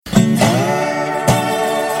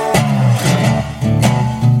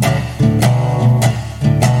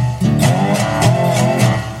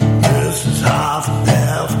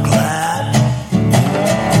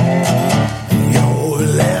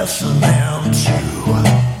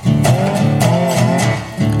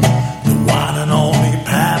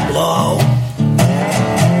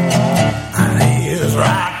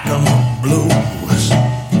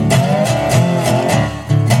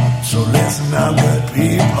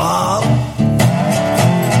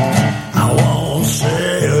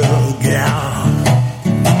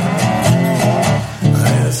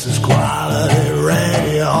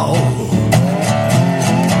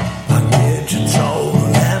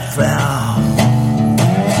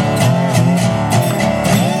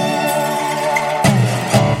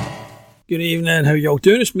How y'all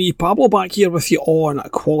doing? It's me, Pablo, back here with you on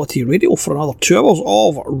Quality Radio for another 2 hours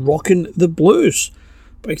of Rockin The Blues.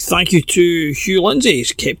 Big thank you to Hugh Linzi.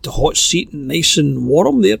 He's kept the hot seat nice and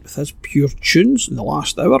warm there with his pure tunes in the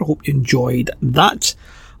last hour. Hope you enjoyed that.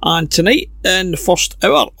 And tonight, in the first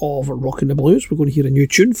hour of Rockin The Blues, we're going to hear a new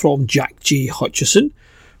tune from Jack J. Hutchinson.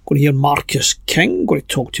 We're going to hear Marcus King. We're going to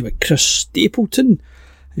talk to you about Chris Stapleton.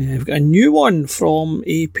 We've got a new one from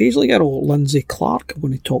a Paisley girl, Linzi Clarke. I'm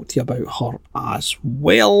going to talk to you about her as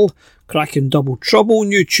well. Cracking Double Trouble,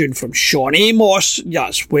 new tune from Shawn Amos.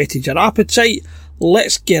 That's whetted your appetite.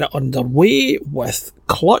 Let's get it underway with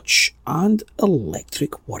Clutch and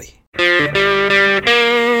Electric Worry.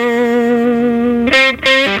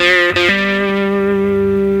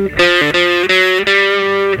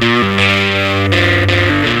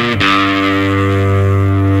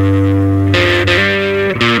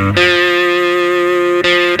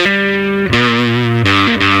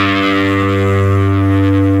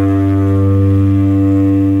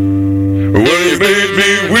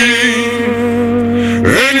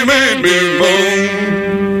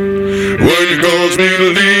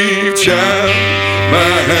 Child,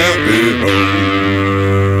 my happy home.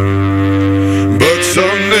 But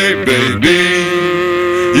someday, baby,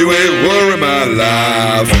 you ain't worry my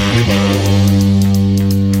life anymore.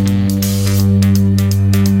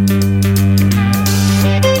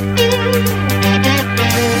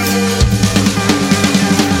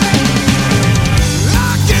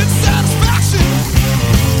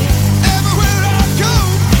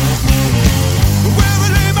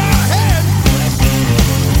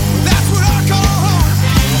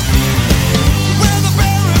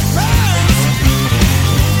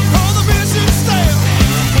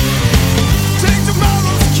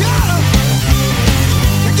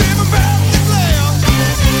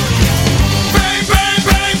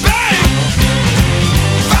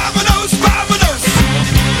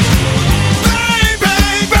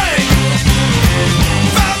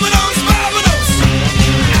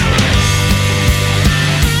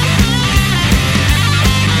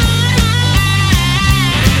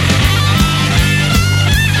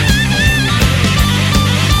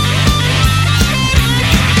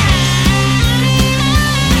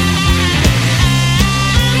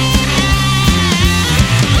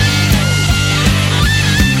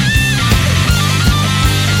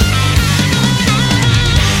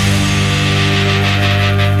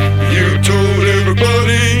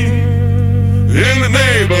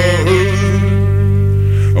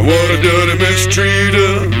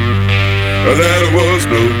 That was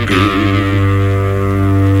no good.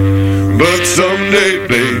 But someday,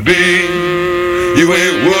 baby, you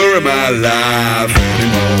ain't worry my life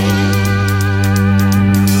anymore.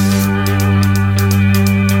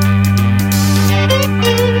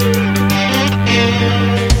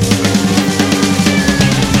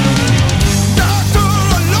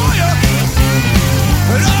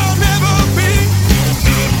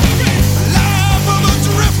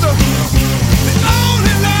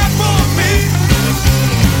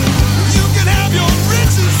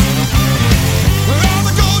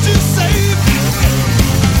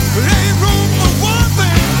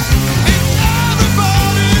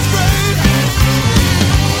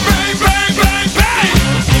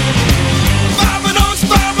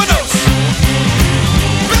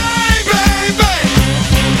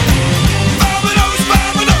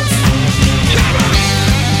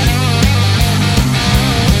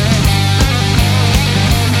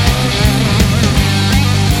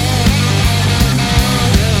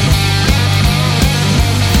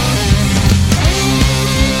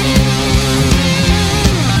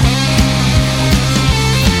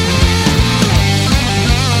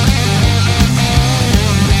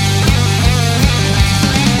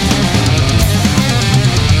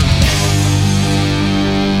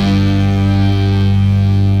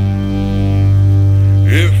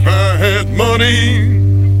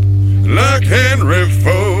 Like Henry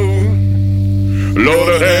Ford, Lord,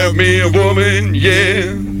 I'd have me a woman,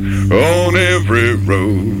 yeah, on every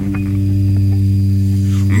road.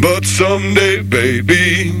 But someday,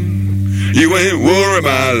 baby, You ain't worry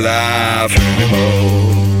my life anymore.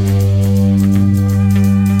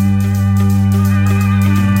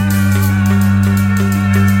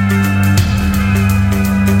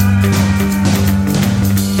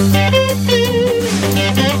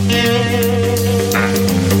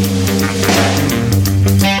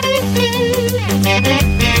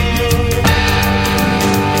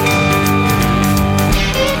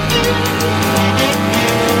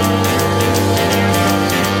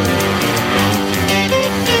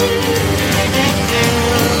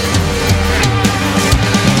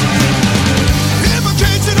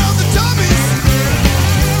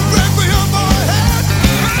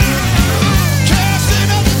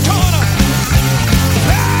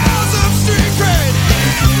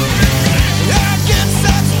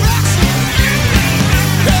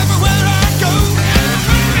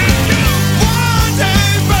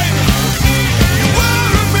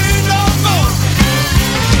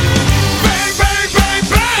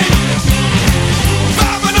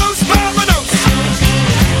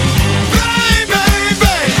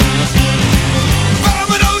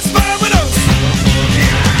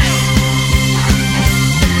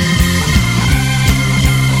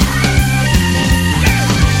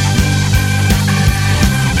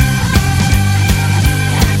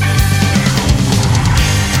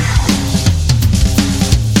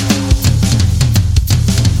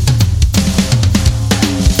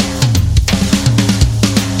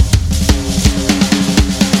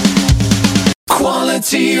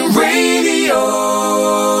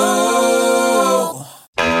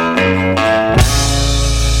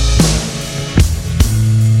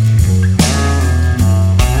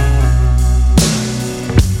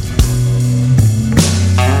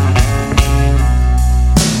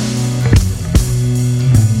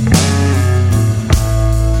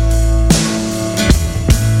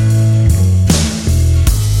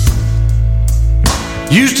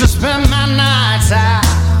 Used to spend my nights out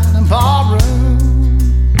in ballroom.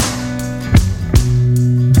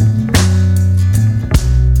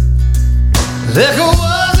 Liquor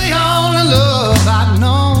was the only love I'd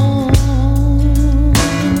known.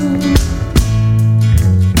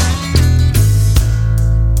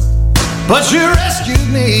 But you rescued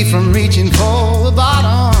me from reaching for the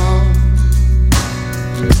bottom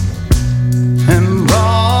and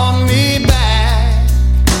brought me back,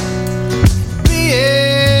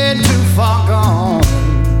 being too far gone.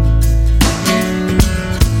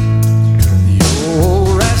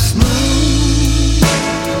 You're as smooth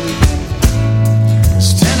as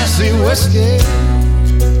Tennessee whiskey.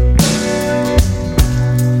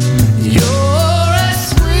 You're as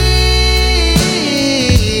sweet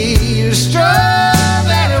as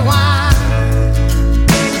strawberry wine.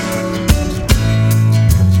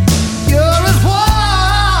 You're as warm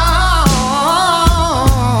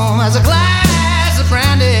as a glass of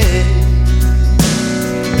brandy.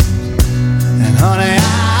 And honey,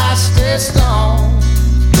 I stay stoned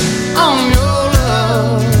on your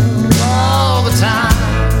love all the time.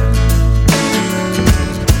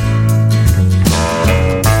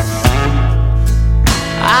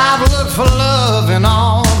 I've looked for love in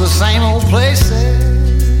all the same old places.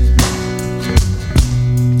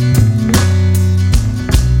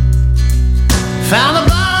 Found the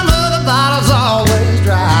bottom of the bottle's always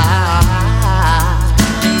dry.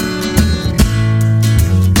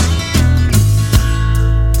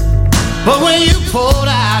 But when you pulled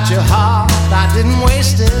out your heart, I didn't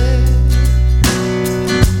waste it.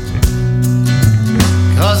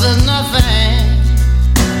 'Cause there's nothing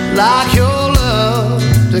like your love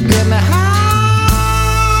to get me high.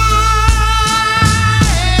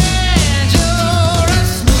 And you're as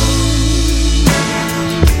smooth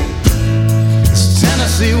as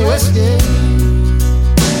Tennessee whiskey.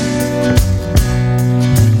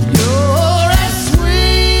 You're as sweet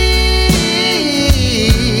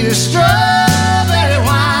as strawberry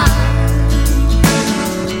wine.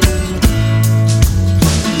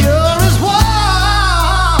 You're as warm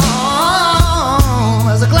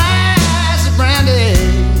as a glass of brandy.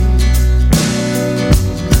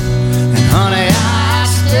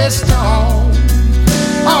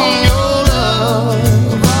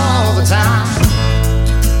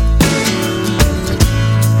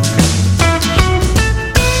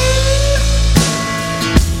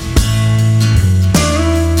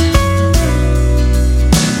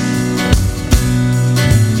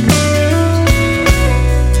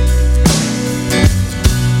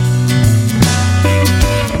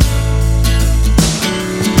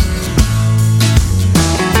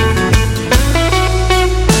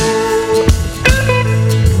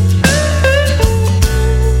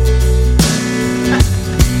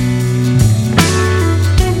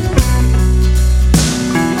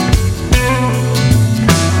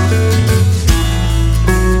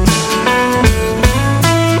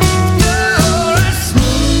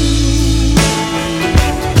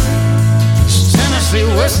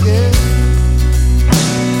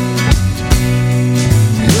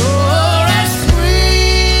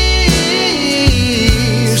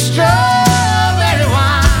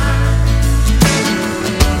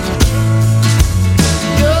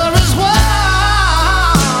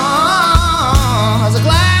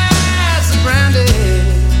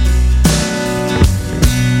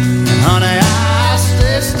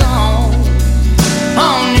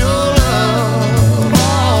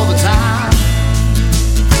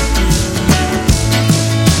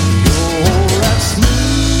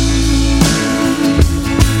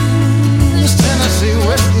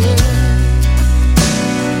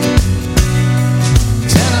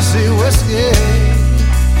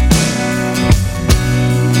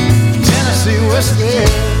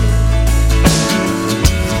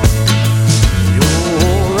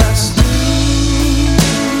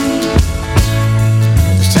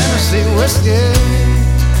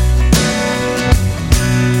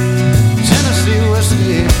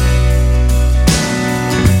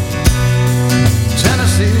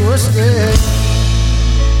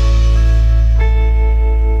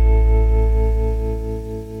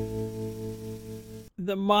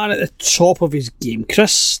 the man at the top of his game,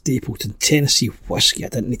 Chris Stapleton, Tennessee Whiskey. I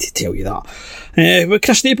didn't need to tell you that. But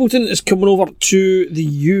Chris Stapleton is coming over to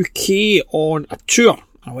the UK on a tour.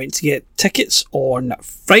 I went to get tickets on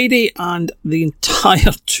Friday and the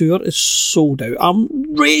entire tour is sold out.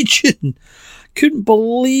 I'm raging. Couldn't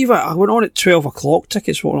believe it. I went on at 12 o'clock.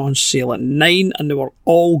 Tickets were on sale at 9 and they were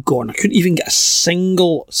all gone. I couldn't even get a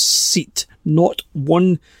single seat. Not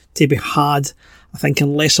one to be had. I think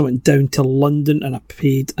unless I went down to London and I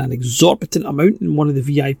paid an exorbitant amount in one of the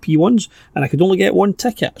VIP ones and I could only get one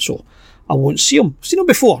ticket. So I won't see him. I've seen him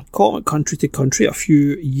before. Caught him at Country to Country a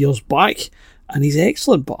few years back and he's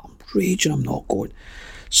excellent, but I'm raging I'm not going.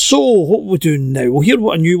 So, what we're doing now, we'll hear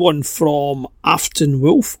a new one from Afton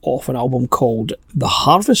Wolfe off an album called The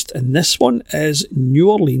Harvest, and this one is New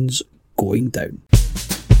Orleans Going Down.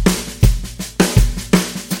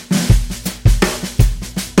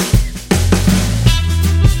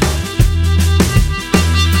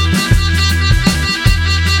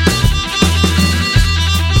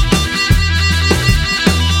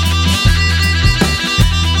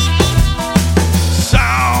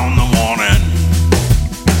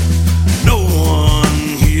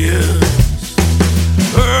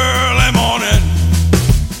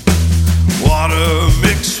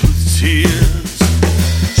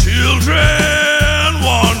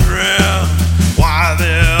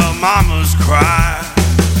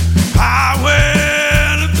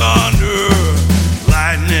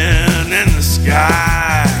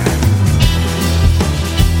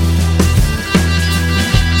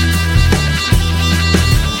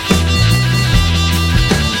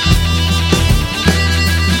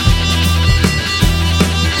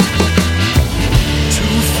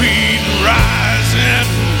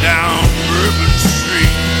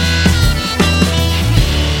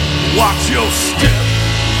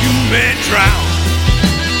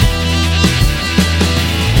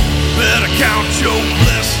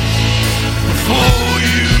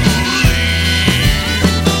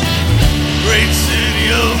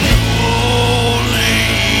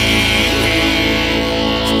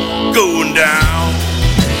 Going down.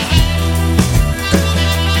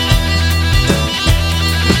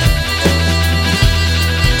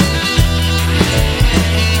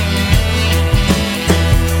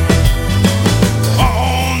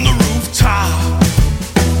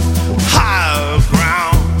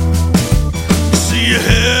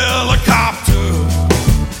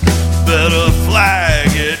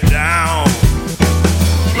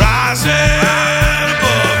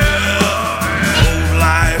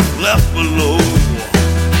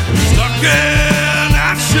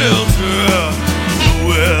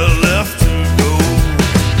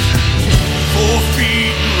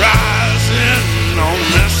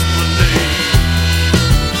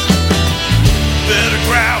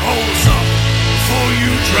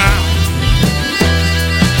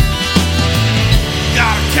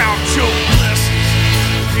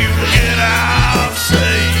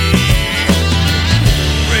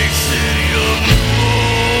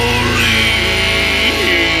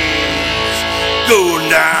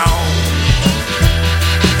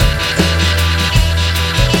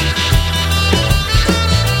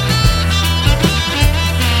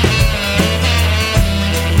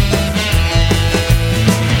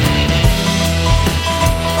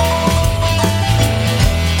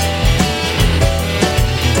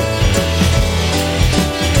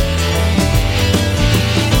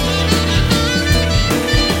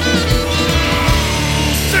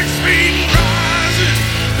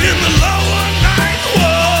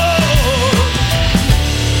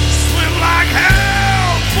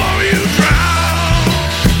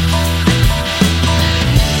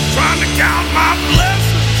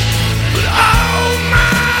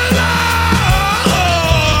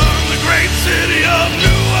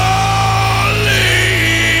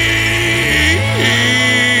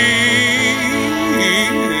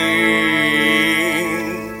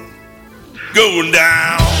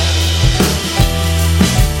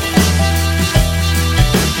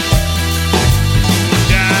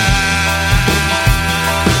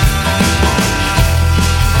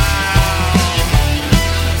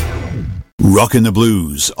 Rockin the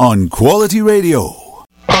Blues on Quality Radio.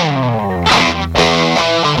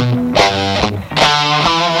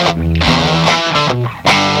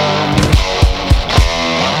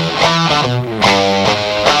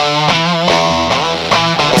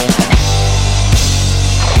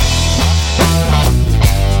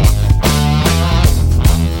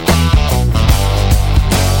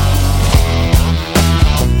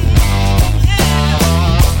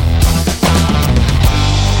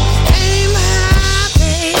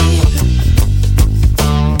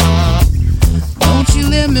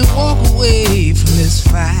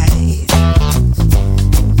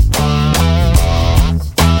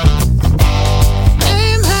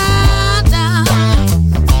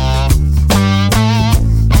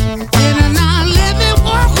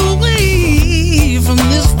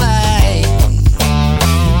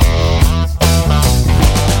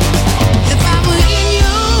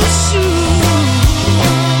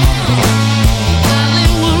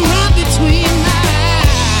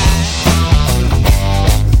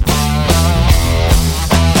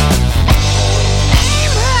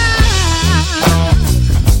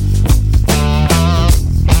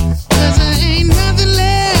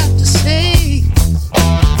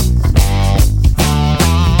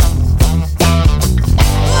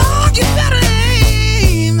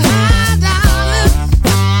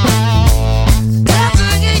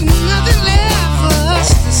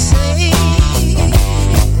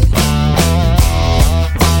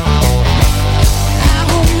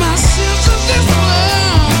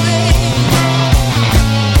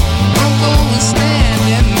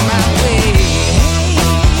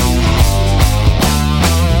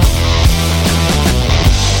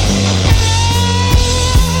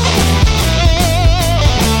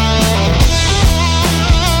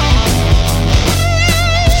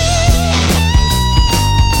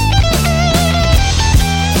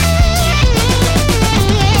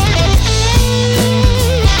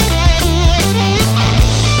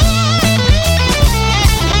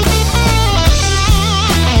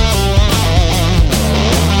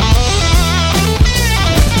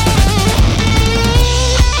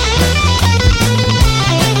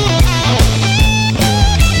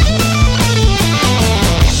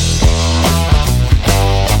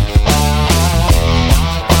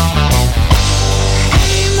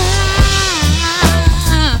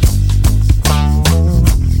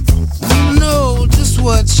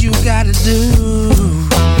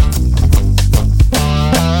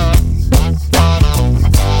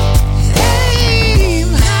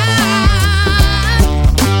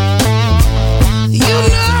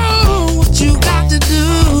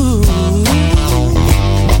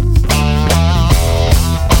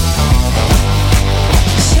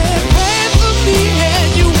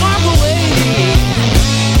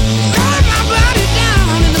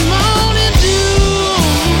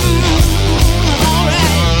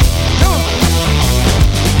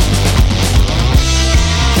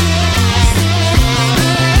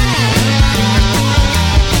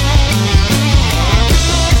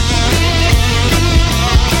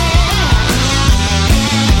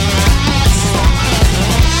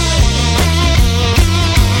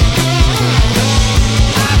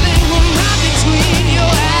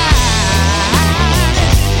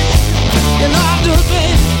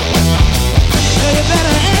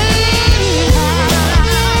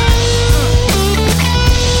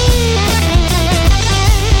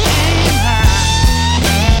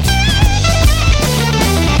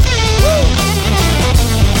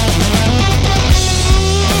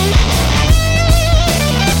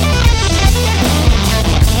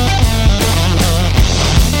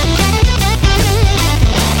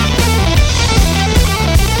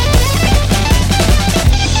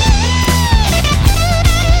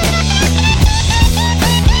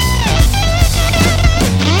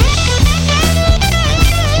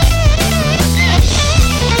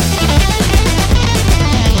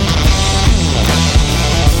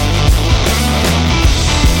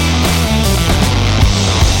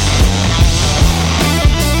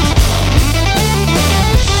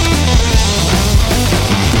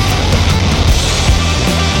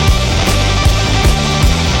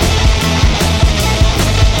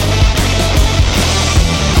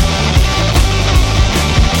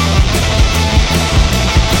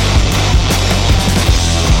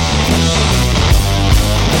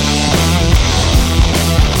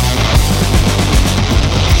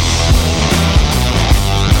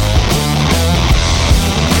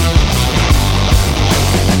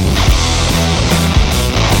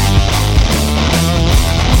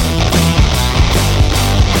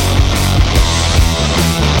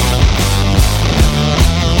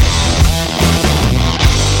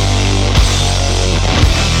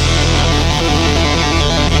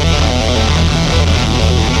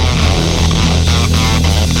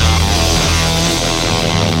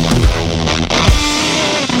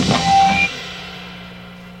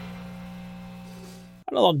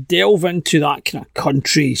 another delve into that kind of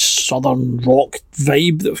country, southern rock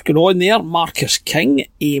vibe that's going on there. Marcus King,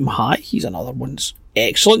 Aim High, he's another one's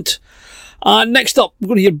excellent. And next up, we're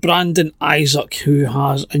going to hear Brandon Isaak, who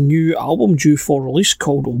has a new album due for release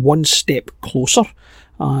called One Step Closer.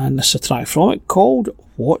 And this is a track from it called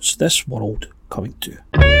What's This World Coming To?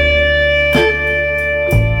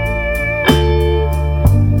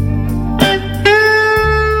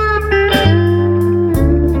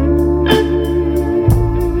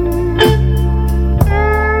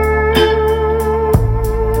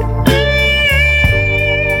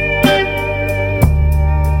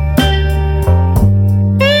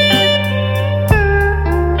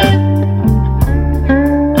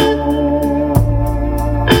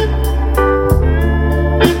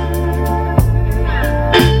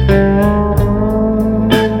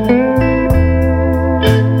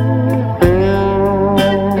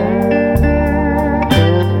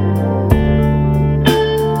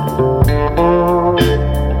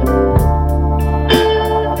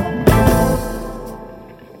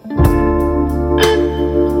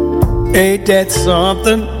 Ain't that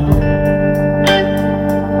something?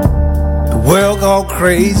 The world gone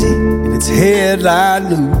crazy in its headline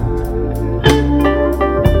news.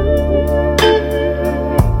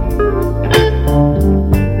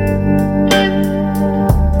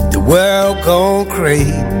 The world gone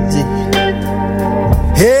crazy,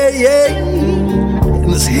 hey, yeah,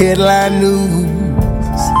 in this headline news.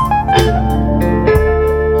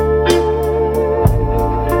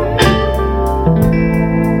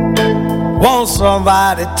 Won't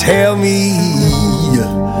somebody tell me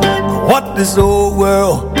what this old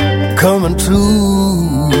world coming to?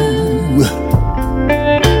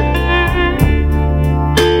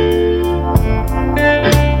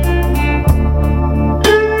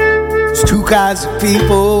 There's two kinds of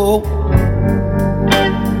people,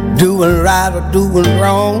 doing right or doing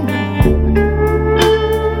wrong,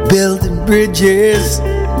 building bridges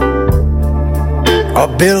or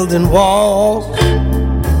building walls.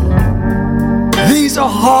 These are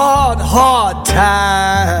hard, hard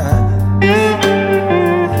times,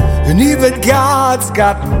 and even God's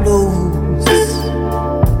got the blues.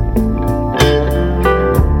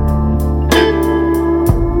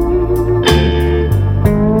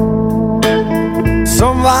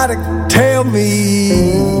 Somebody tell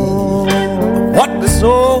me what this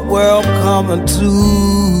old world coming to.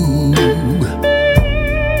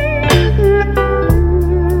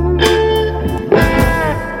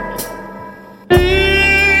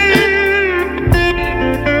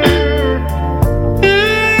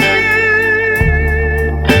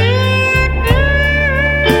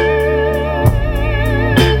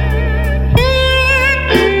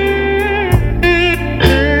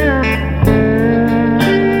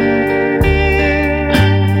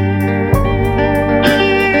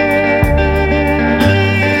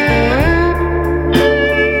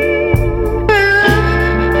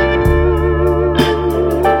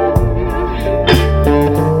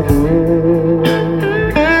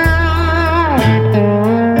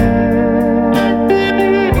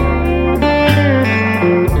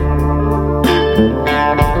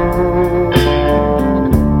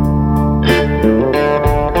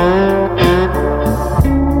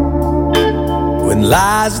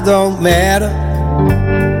 Lies don't matter,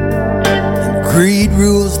 and greed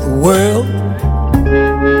rules the world.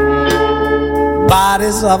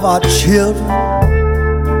 Bodies of our children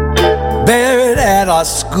buried at our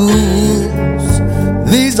schools.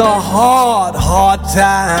 These are hard, hard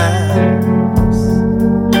times,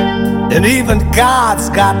 and even God's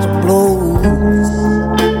got the blues.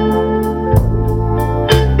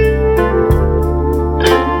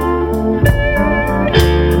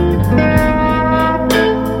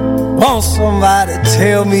 Won't somebody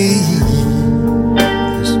tell me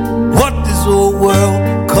what this old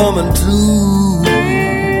world coming to?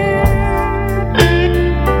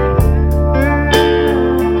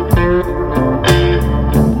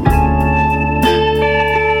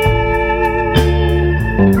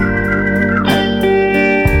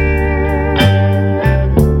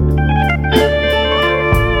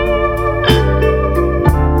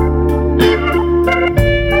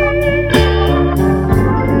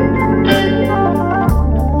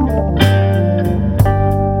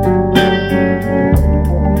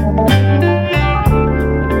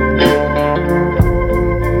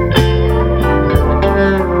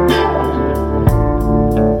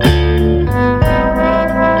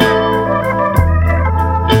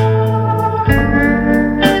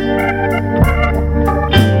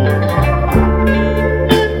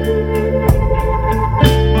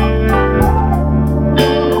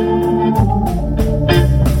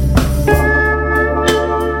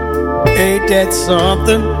 that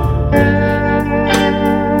something?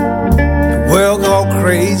 The world gone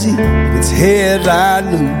crazy, it's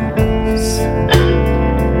headline news.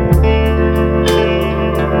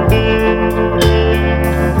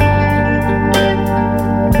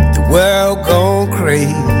 The world gone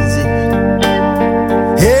crazy,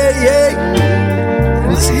 hey,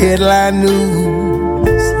 yeah, it's headline news.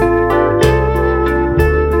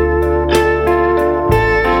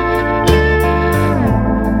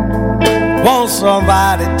 Won't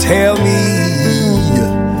somebody tell me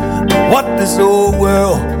what this old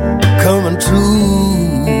world coming to?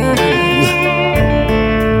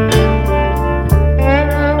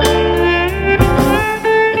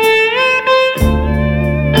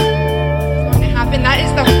 That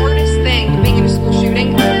is the hardest thing, being in a school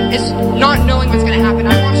shooting, is not knowing what's going to happen.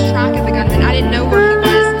 I lost track of the gunman. I didn't know where he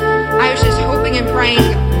was. I was just hoping and praying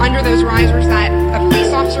under those risers that a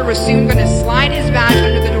police officer was soon going to slide his badge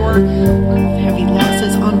under the door. Heavy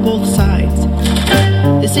losses on both sides.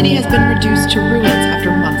 The city has been reduced to ruins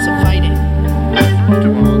after months of fighting.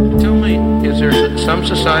 Tell me, is there some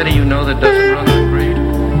society you know that doesn't run on greed?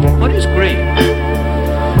 What is greed?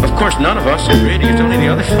 Of course, none of us are greedy. It's only the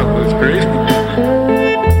other fellow who's greedy.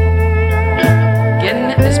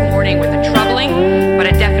 Begin this morning with a troubling but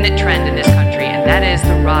a definite trend in this country, and that is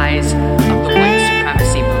the rise of the white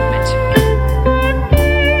supremacy movement.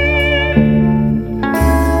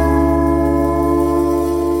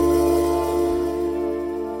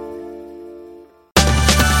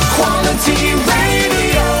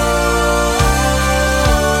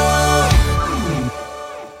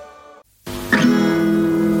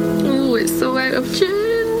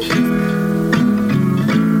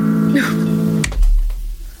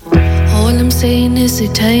 Saying is the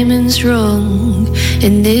timing's wrong.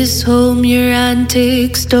 In this home your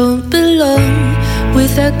antics don't belong.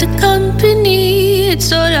 Without the company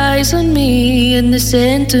it's all eyes on me, and the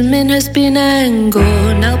sentiment has been and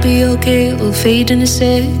gone. I'll be okay, it will fade in a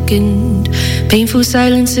second. Painful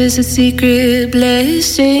silence is a secret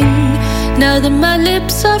blessing. Now that my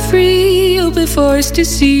lips are free, you'll be forced to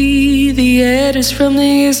see the edits from the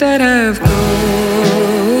years that have gone.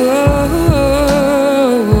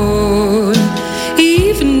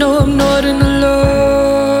 No, I'm not in alone.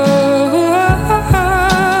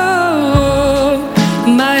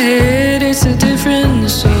 My head is a different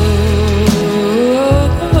soul.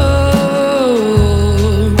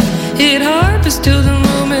 It harbors till the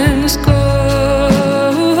moment is gone.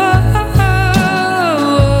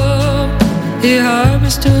 It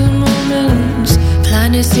harbors till the moment's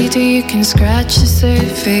planet Zito, you can scratch the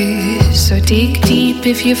surface, so dig deep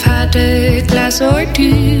if you've had a glass or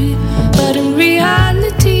two. But in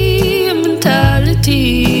reality,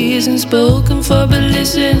 mentality isn't spoken for but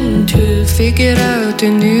listened to. Figure out a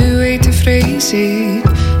new way to phrase it.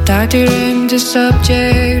 Start to learn the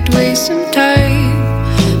subject, waste some time.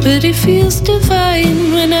 But it feels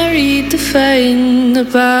divine when I redefine the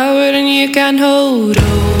power and you can hold on.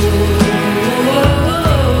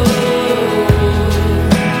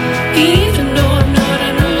 Even though I'm not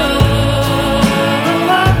in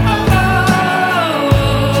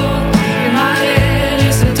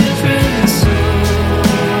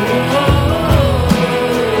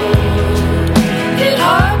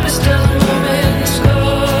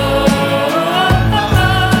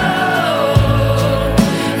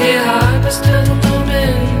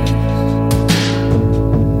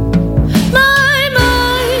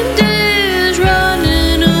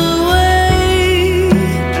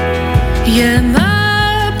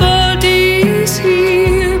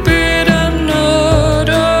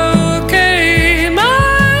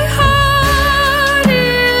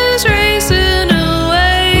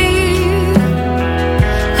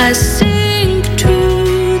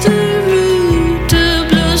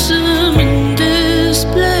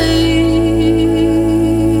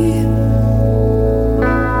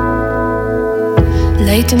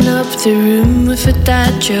lighting up the room with a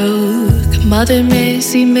dad joke. Mother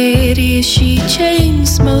Missy Mary as she chain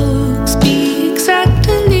smokes. Be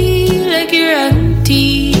exactly like your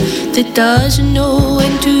auntie that doesn't know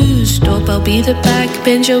when to stop. I'll be the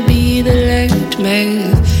backbench, I'll be the loud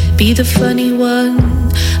mouth, be the funny one,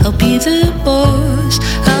 I'll be the boss.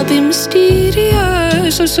 I'll be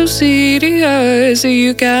mysterious or so serious that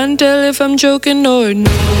you can't tell if I'm joking or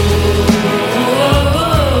no.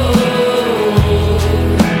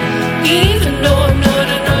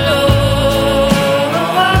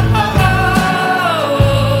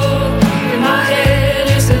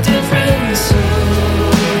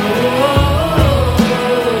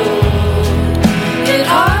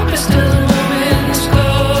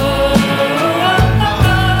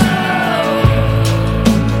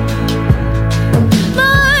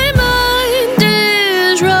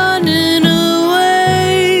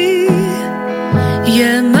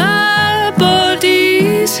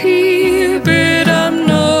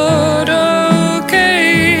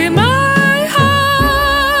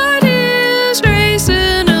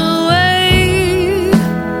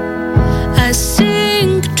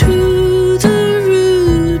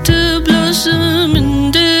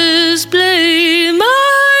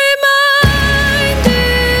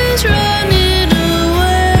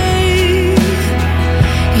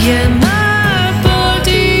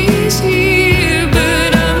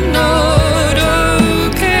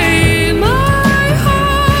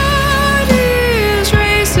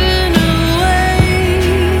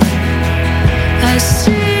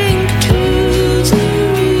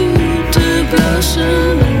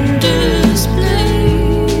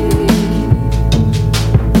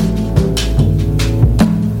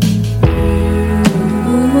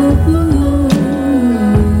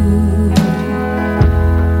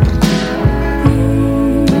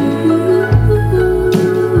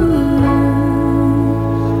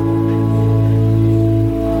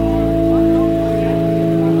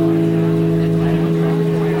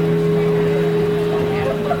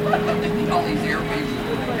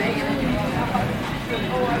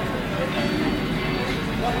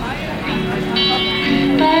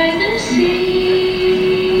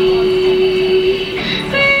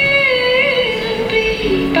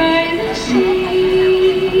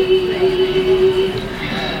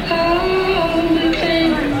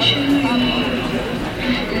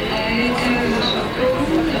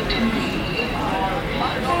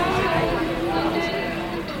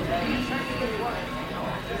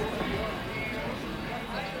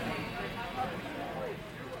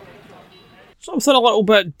 something a little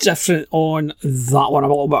bit different on that one. A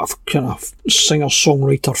little bit of kind of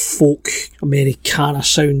singer-songwriter folk Americana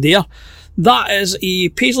sound there. That is a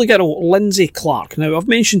Paisley girl, Linzi Clarke. Now, I've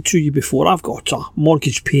mentioned to you before, I've got a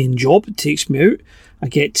mortgage-paying job. It takes me out. I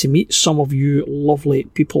get to meet some of you lovely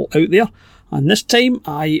people out there. And this time,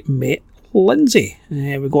 I met Linzi.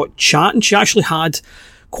 We got chatting. She actually had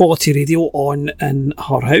quality radio on in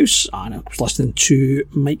her house, and I was listening to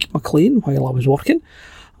Mike McLean while I was working.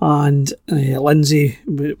 And Linzi,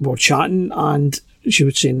 we were chatting, and she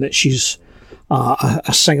was saying that she's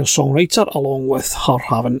a singer-songwriter, along with her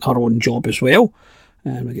having her own job as well.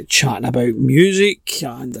 And we get chatting about music,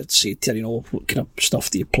 and I'd say to her, you know, what kind of stuff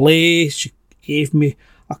do you play? She gave me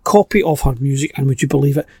a copy of her music, and would you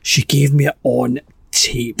believe it? She gave me it on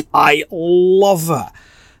tape. I love it.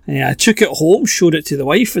 I took it home, showed it to the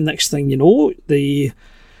wife, and next thing you know, the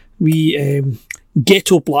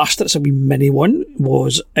Ghetto Blaster, it's a wee mini one,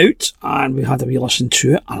 was out, and we had a wee listen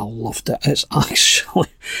to it, and I loved it.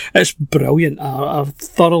 It's brilliant. I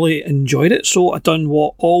thoroughly enjoyed it. So I done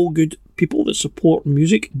what all good people that support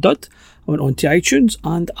music did. I went on to iTunes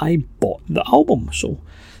and I bought the album. So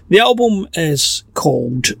the album is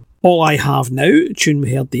called All I Have Now. The tune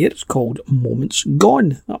we heard there, it's called Moments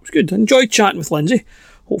Gone. That was good. I enjoyed chatting with Linzi.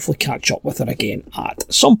 Hopefully catch up with her again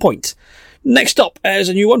at some point. Next up is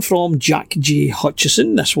a new one from Jack J.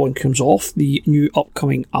 Hutchinson. This one comes off the new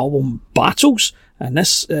upcoming album Battles, and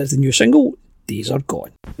this is the new single, Days Are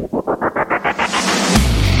Gone.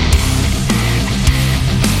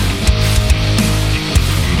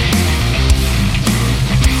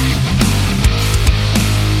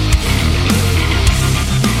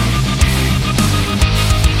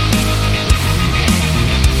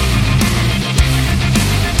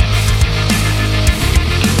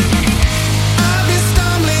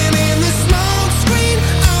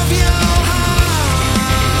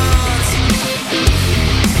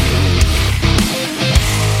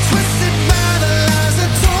 Twist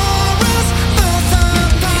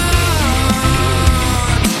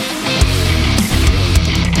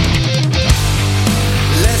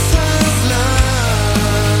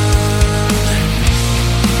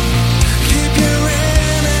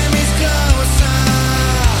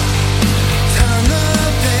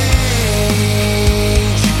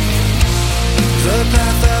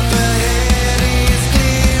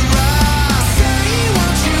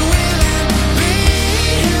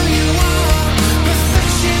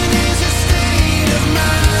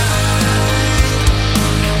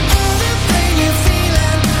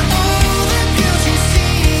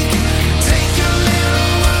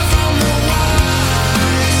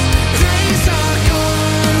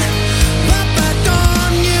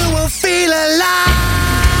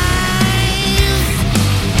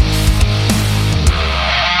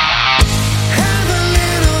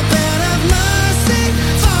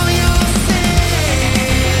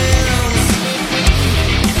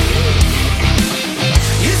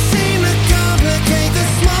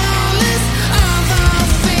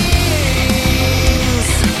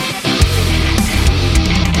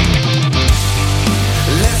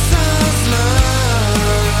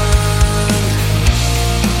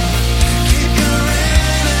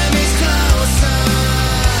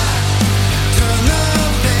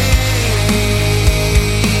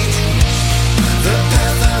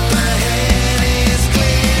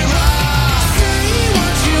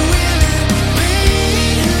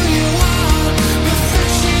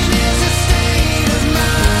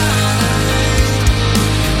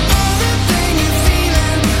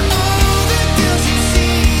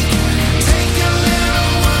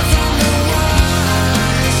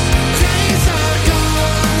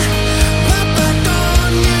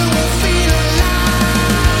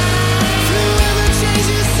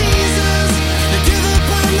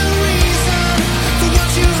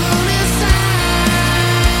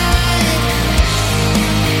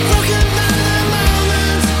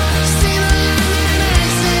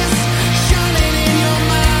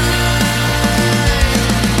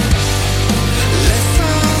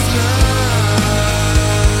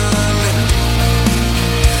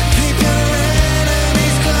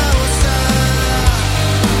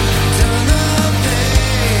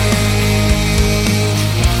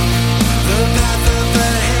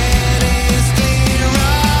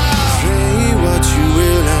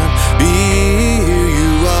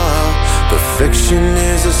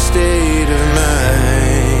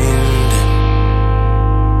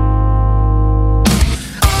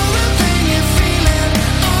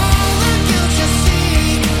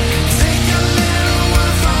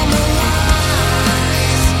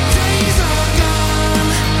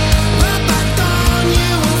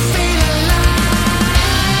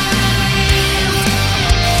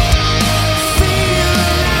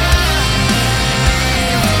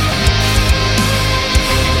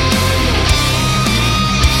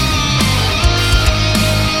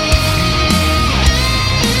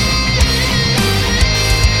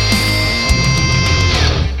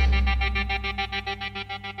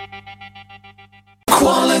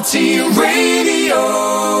Quality Radio.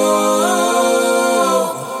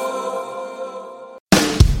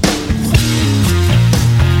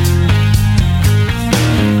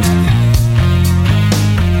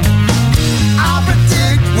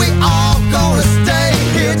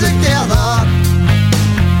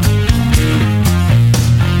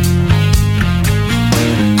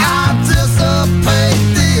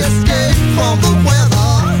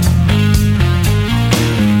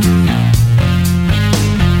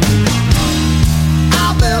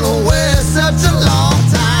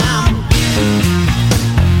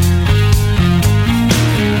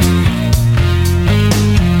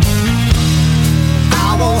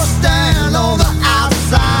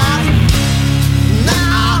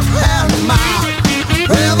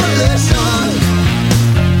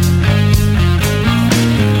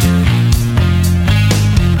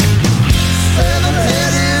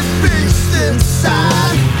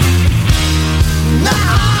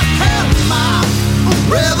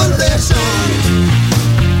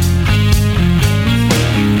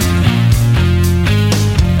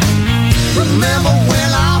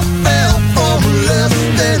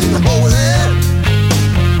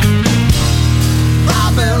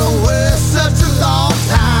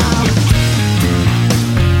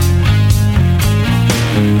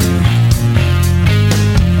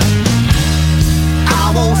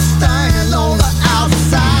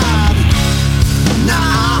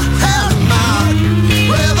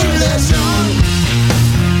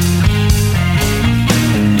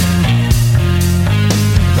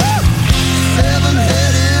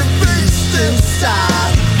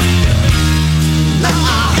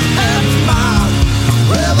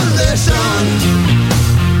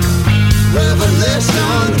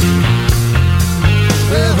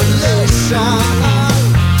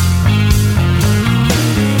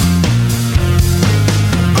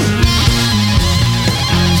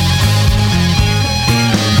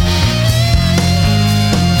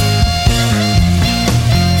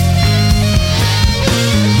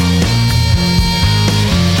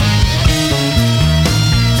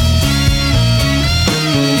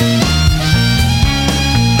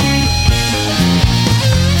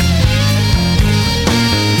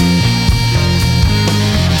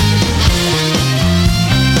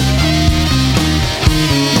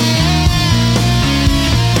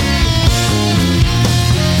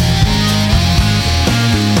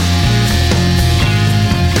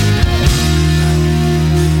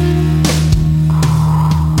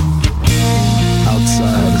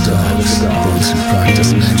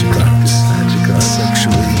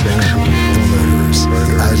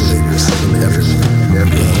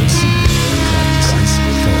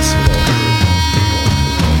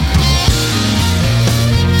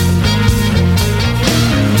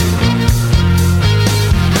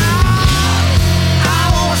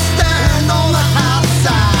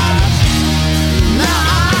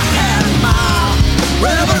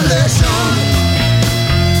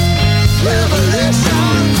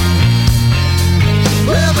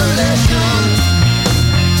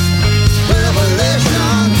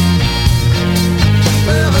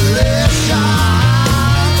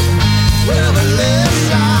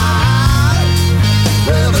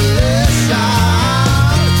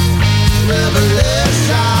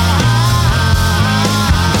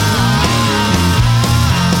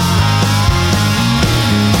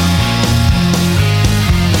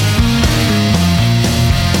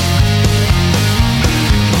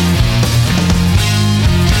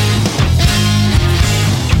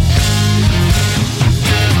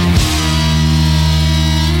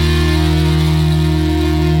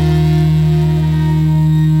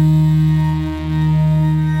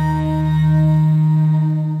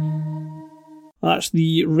 That's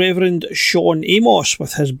the Reverend Shawn Amos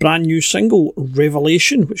with his brand new single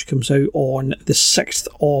Revelation, which comes out on the 6th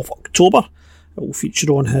of October. It will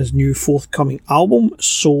feature on his new forthcoming album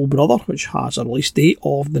Soul Brother, which has a release date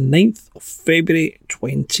of the 9th of February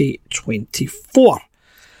 2024.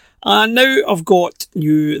 And now I've got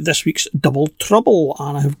you this week's Double Trouble,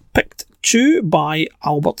 and I have picked two by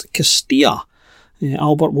Albert Castiglia.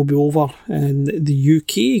 Albert will be over in the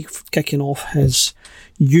UK kicking off his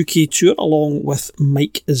UK tour along with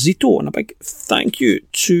Mike Zito, and a big thank you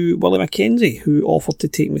to Willie Mackenzie, who offered to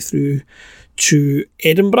take me through to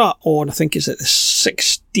Edinburgh on, I think it's at the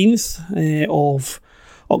 16th of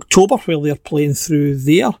October, where they're playing through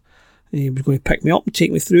there. He was going to pick me up and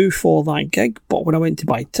take me through for that gig, but when I went to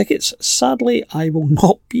buy tickets, sadly I will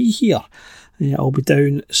not be here. I'll be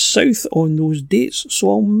down south on those dates,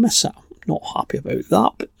 so I'll miss it. Not happy about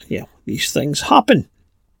that, but yeah, these things happen.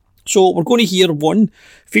 So we're going to hear one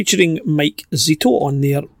featuring Mike Zito on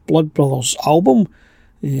their Blood Brothers album,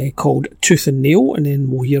 called Tooth and Nail, and then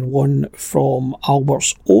we'll hear one from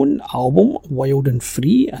Albert's own album, Wild and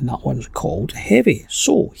Free, and that one's called Heavy.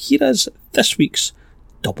 So here is this week's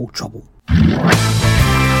Double Trouble.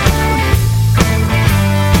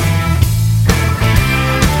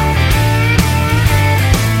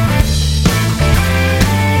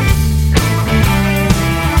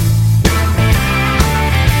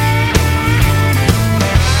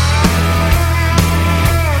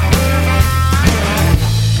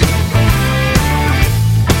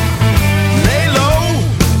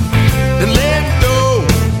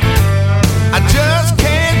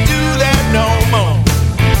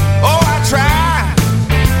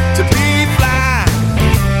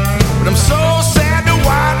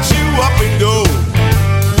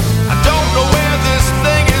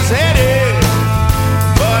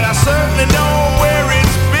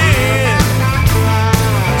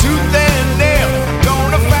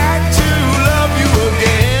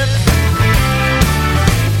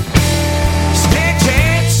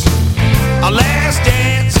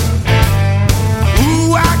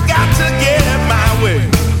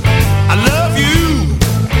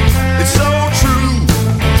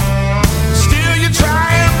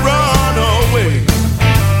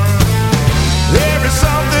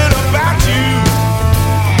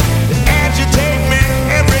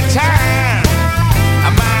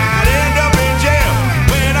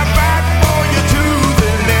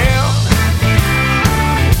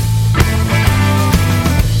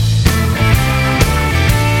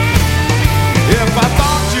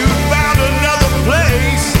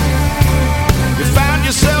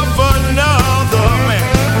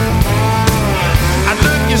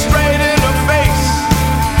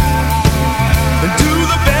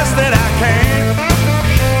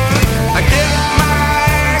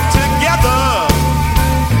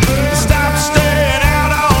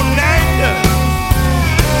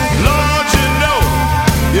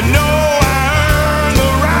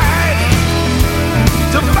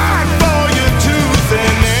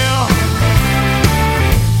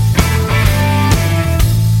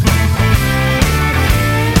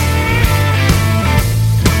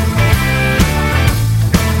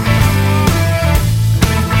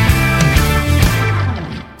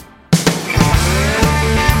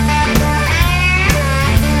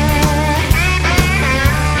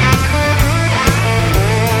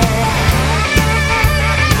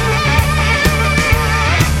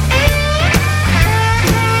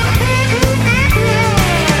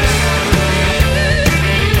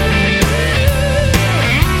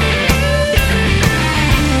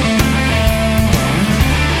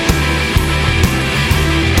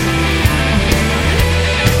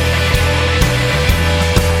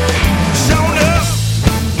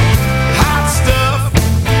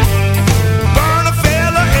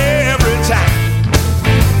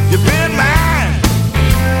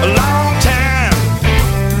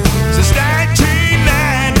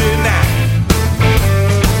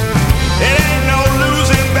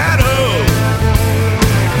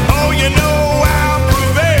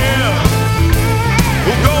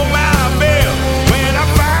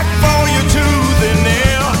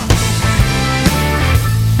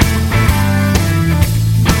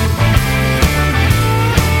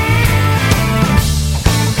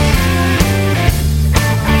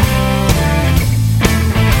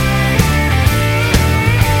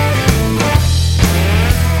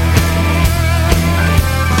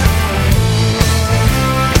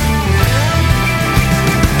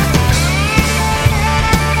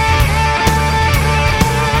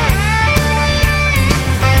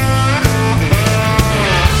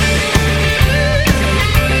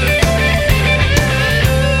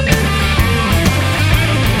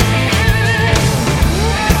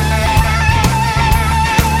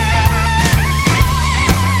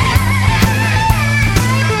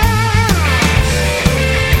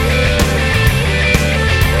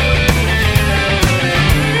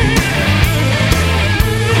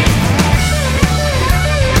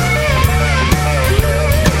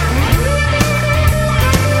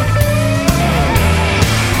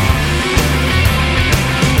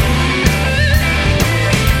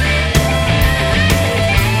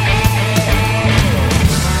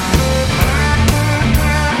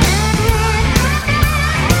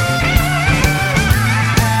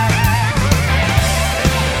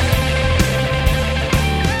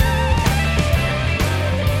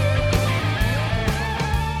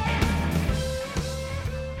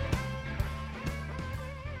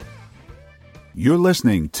 You're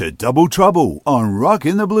listening to Double Trouble on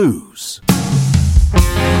Rockin the Blues.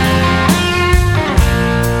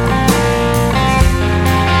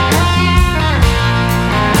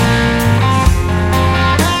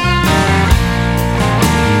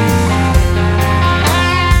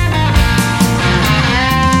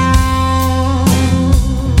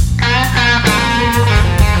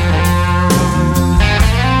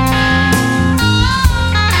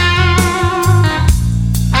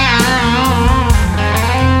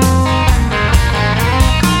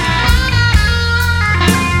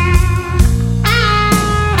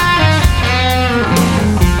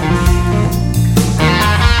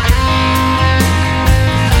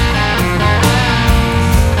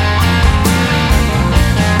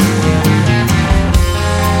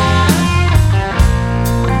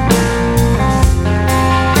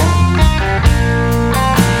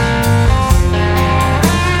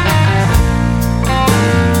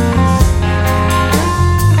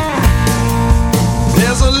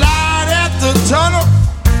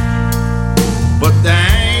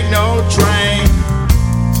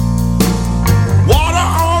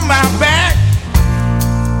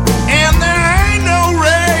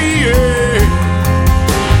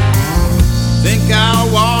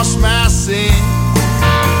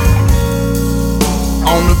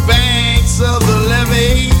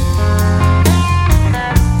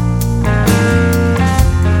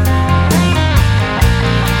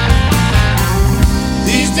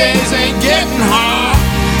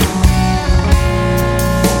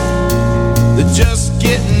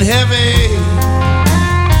 heavy.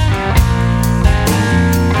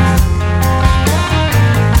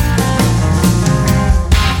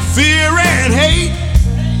 Fear and hate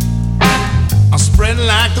are spreading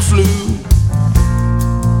like the flu.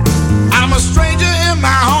 I'm a stranger in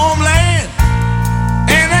my homeland,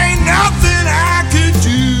 and ain't nothing I could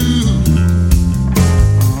do.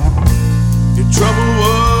 Your trouble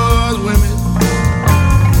was women.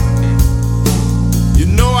 You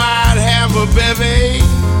know I'd have a bevy.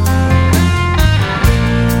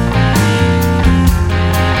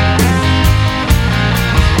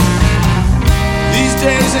 These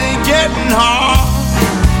days ain't getting hard,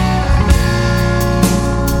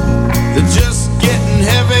 they're just getting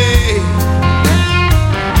heavy.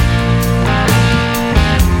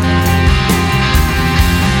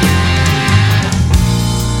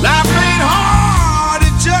 Life ain't hard,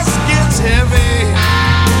 it just gets heavy.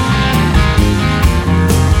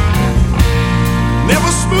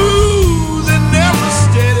 Never smooth and never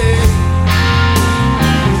steady.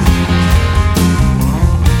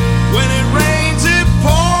 When it rains it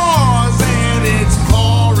pours and it's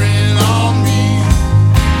pouring on me.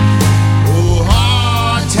 Oh,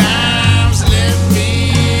 hard times let me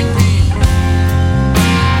be.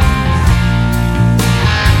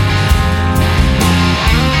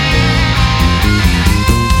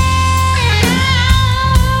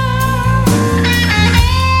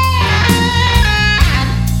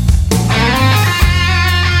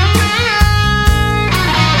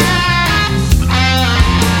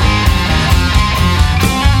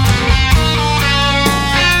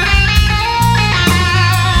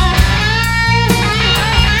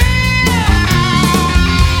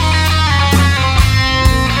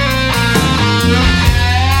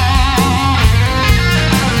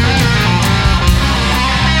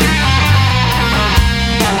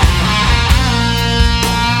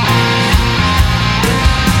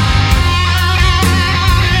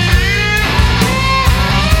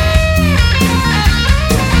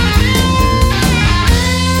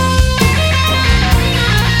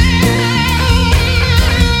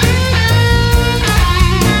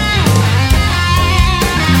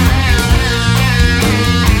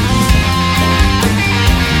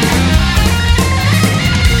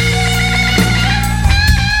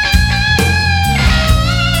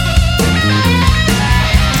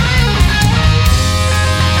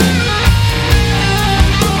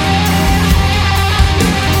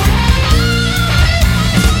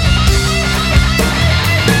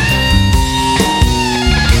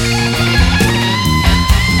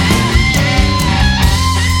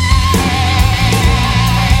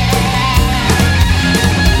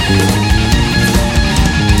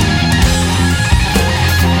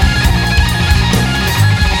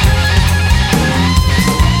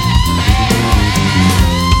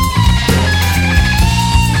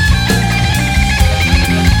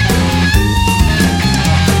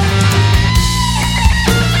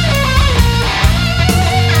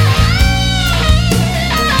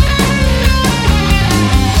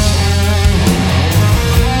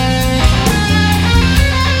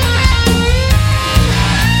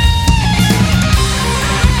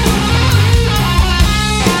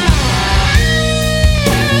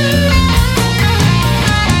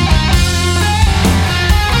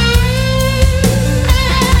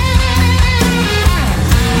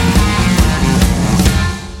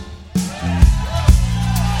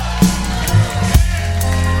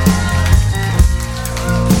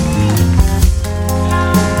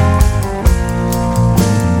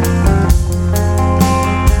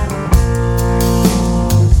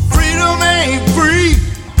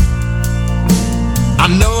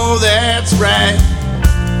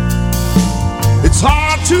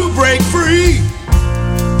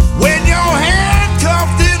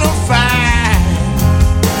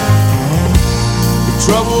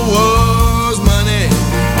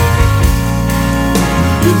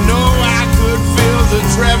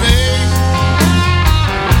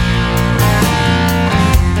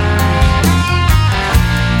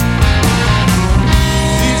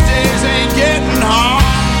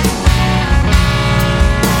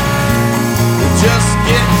 Just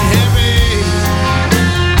getting heavy.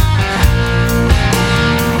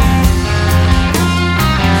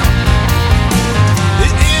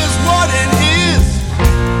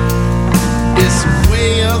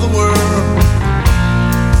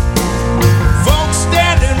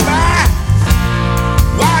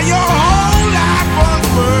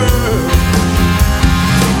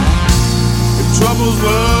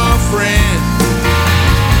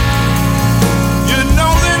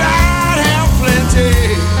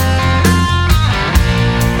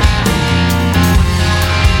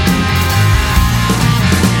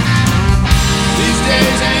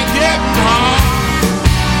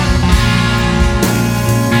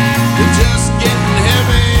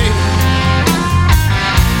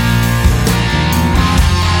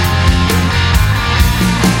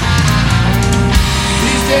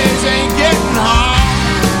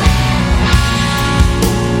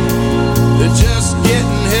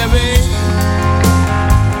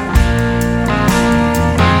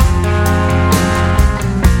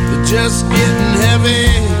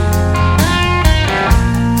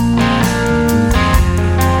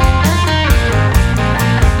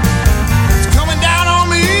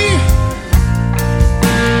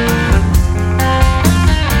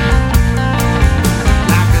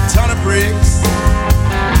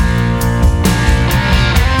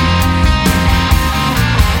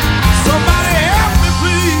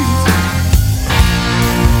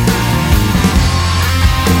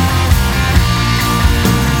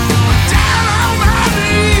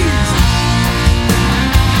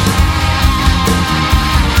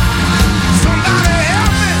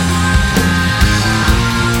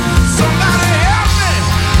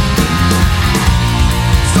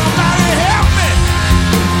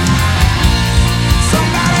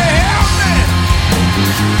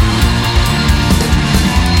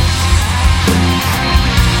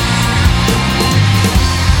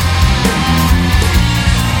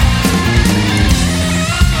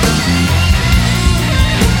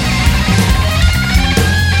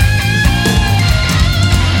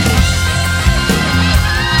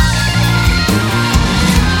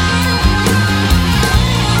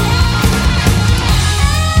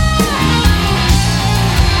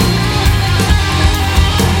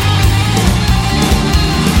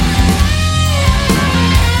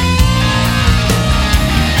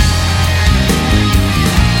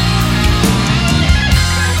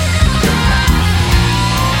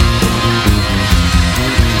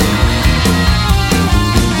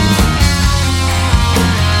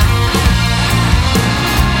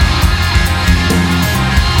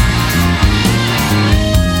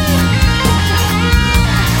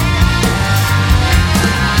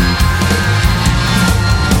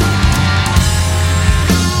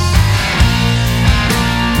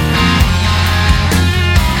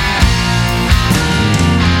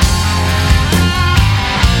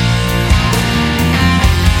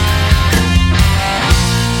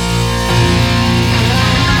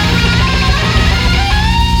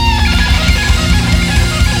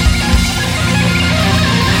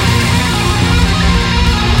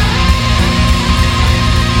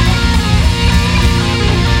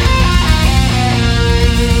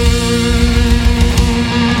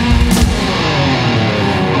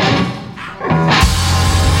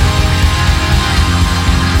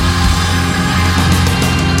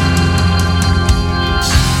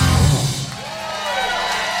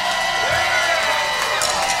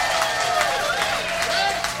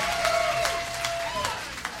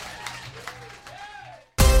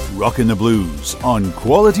 Rockin the Blues on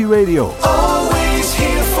Quality Radio. Always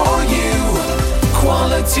here for you.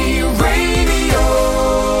 Quality Radio.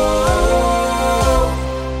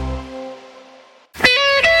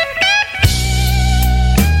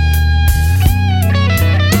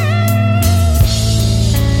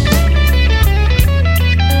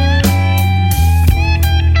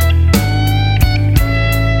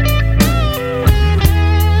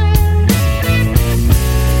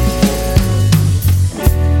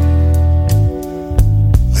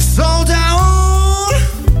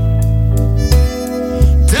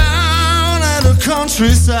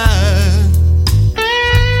 Countryside,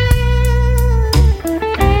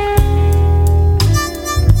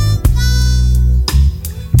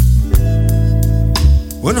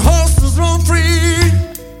 when horses run free,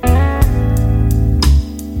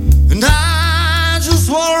 and I just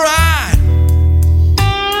wanna ride.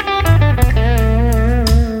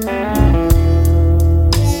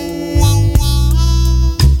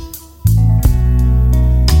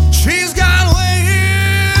 She's got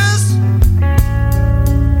ways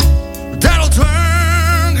that'll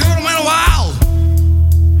turn good man wild.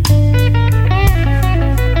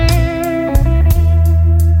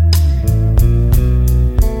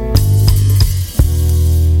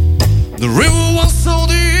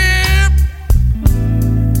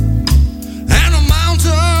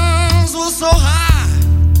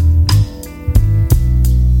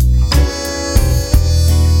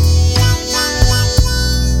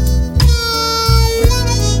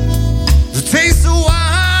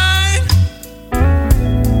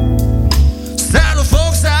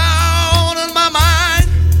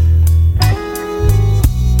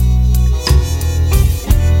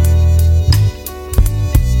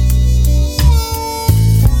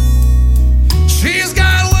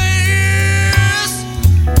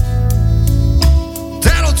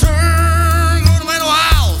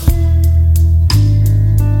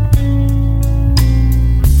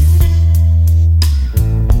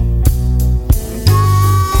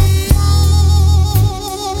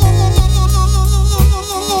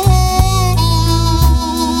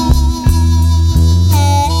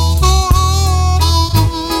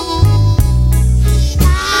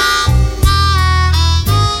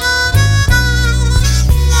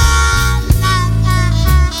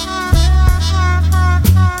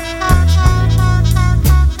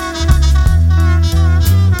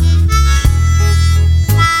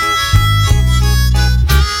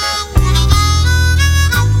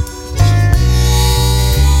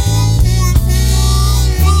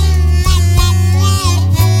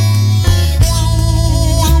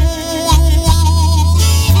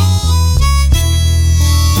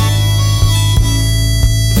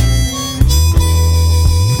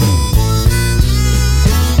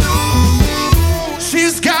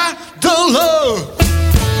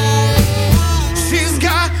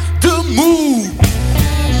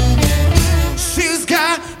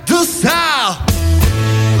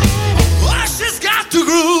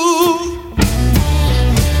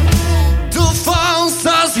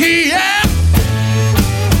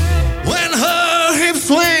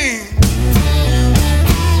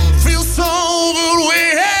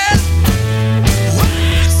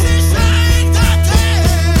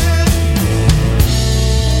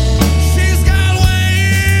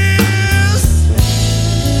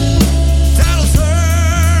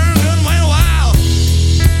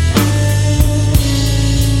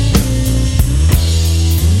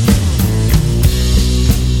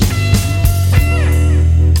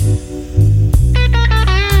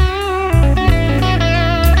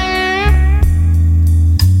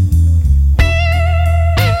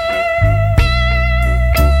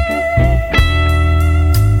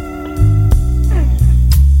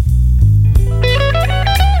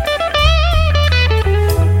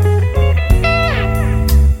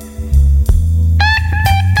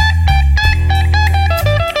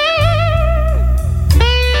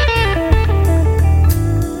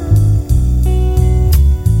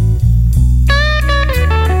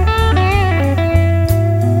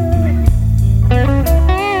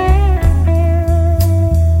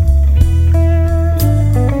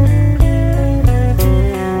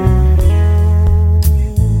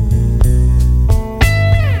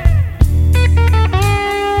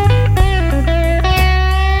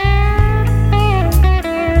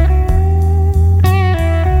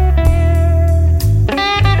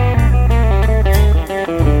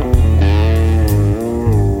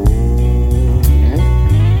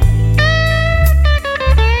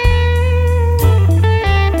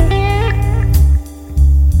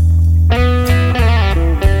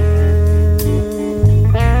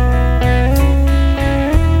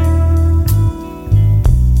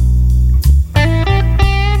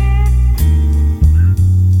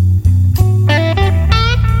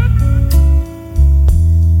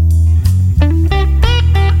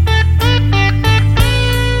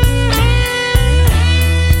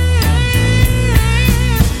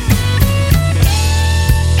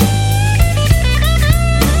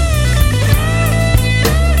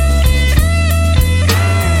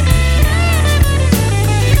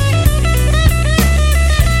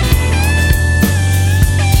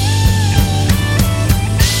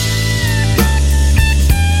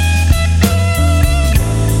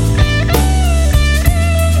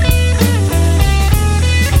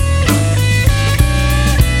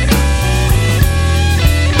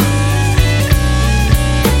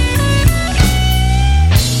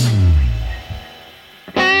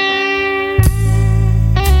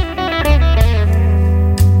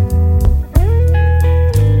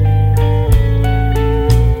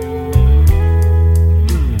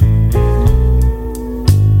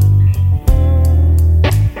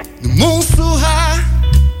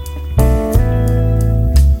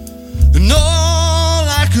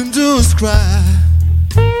 blues cry.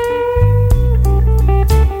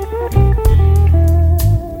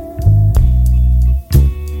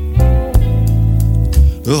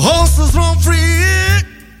 The horses run free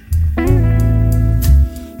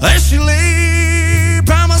as she lay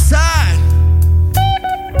by my side.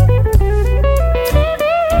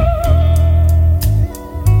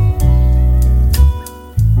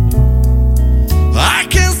 I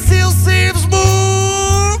can still see the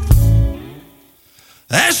smooth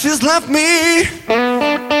as she's left me.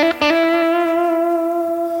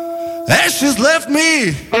 As she's left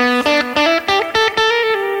me.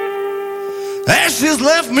 As she's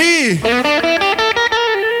left me.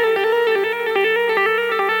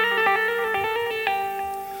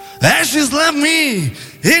 As she's left me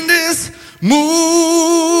in this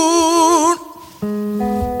mood.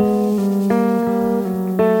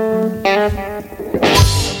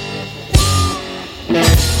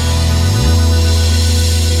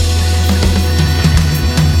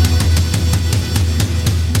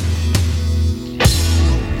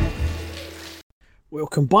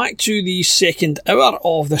 Welcome back to the second hour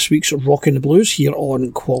of this week's Rockin the Blues here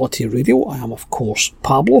on Quality Radio. I am, of course,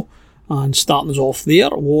 Pablo, and starting us off there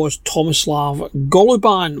was Tomislav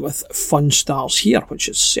Goluban with Fun Starts Here, which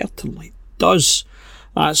it certainly does.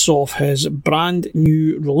 That's off his brand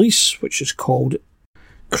new release, which is called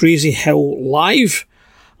Crazy Hill Live.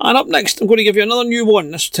 And up next, I'm going to give you another new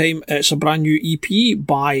one. This time it's a brand new EP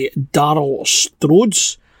by Daryl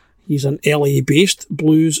Strodes. He's an LA-based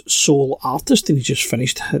blues soul artist, and he just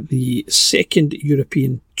finished the second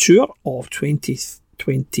European tour of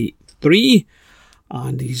 2023,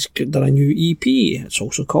 and he's done a new EP. It's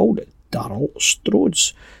also called Daryl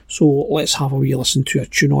Strodes. So let's have a wee listen to a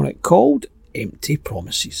tune on it called Empty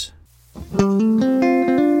Promises.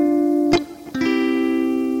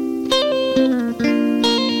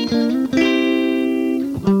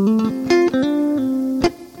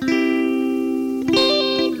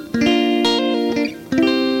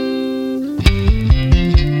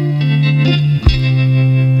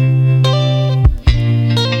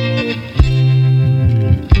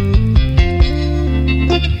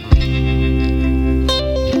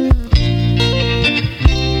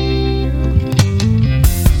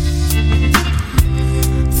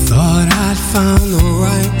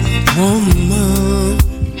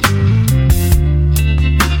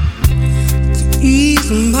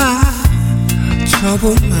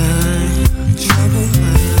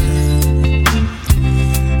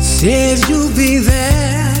 Said you'll be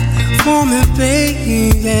there for me,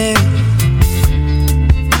 baby,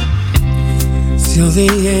 till the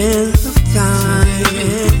end of time,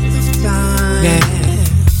 yeah.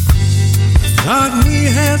 Thought we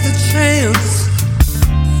had the chance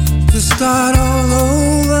to start all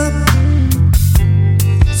over.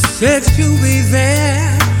 Said you'll be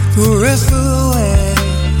there the rest of the way,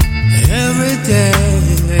 every day.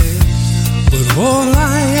 But all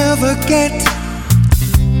I ever get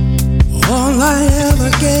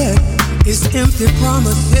is empty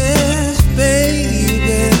promises,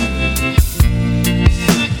 baby.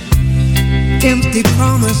 Empty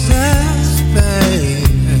promises, baby.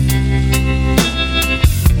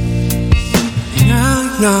 No.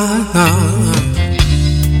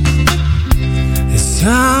 As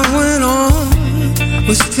time went on,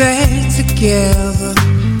 we stayed together.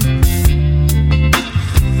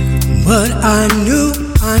 But I knew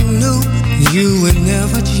you would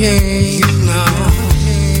never change, no.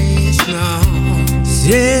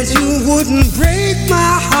 Said you wouldn't break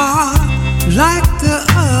my heart like the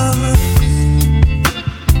others,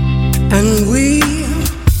 and we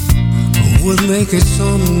would make it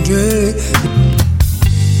someday.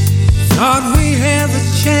 Thought we had the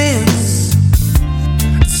chance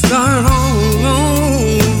to start all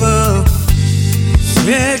over.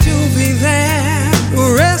 Said you'll be there the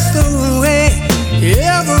rest of the way,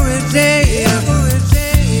 every day.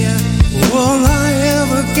 All I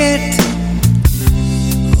ever get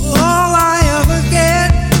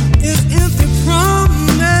is empty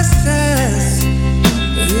promises.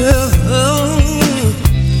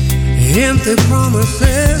 Empty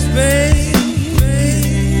promises, baby.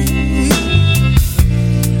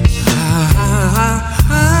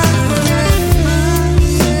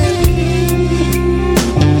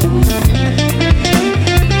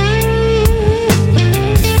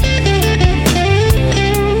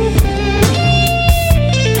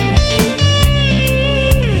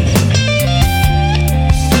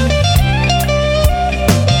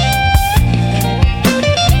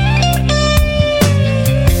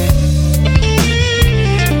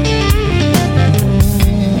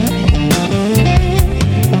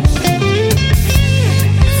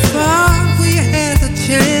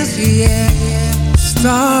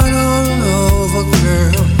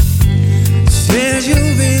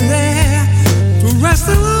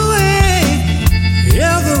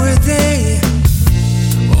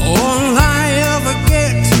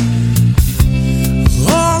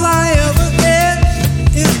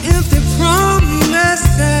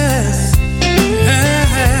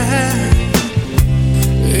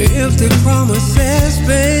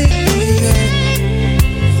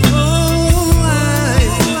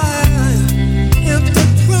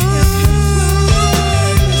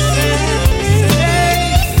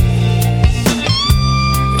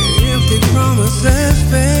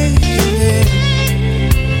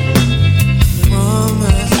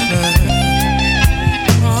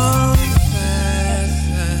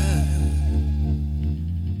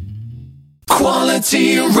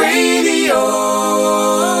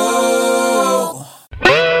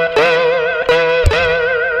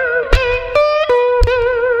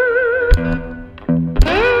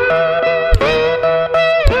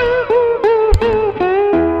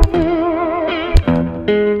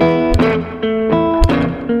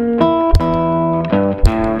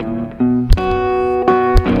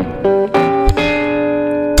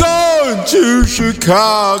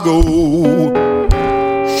 Chicago,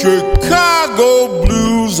 Chicago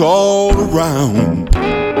blues all around.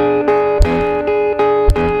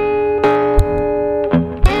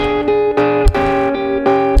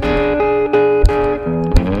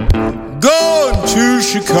 Going to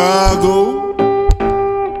Chicago,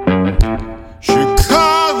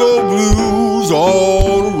 Chicago blues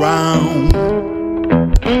all around.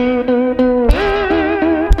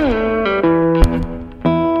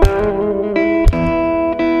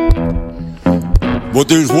 But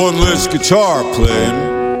there's one less guitar playing.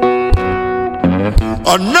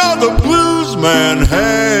 Another blues man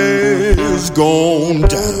has gone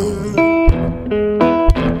down.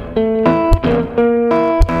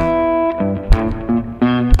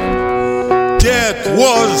 Death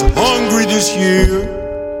was hungry this year.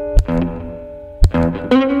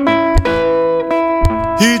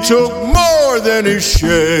 He took more than his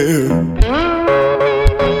share.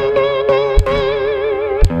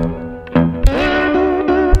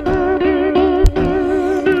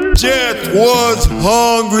 Was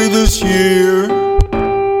hungry this year.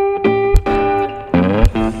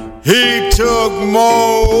 He took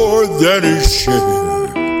more than his share.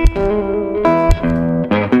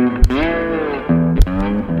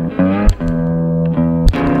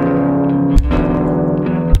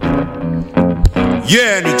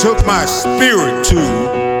 Yeah, and he took my spirit too.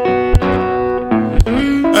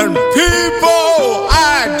 And people,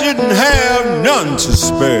 I didn't have none to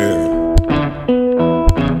spare.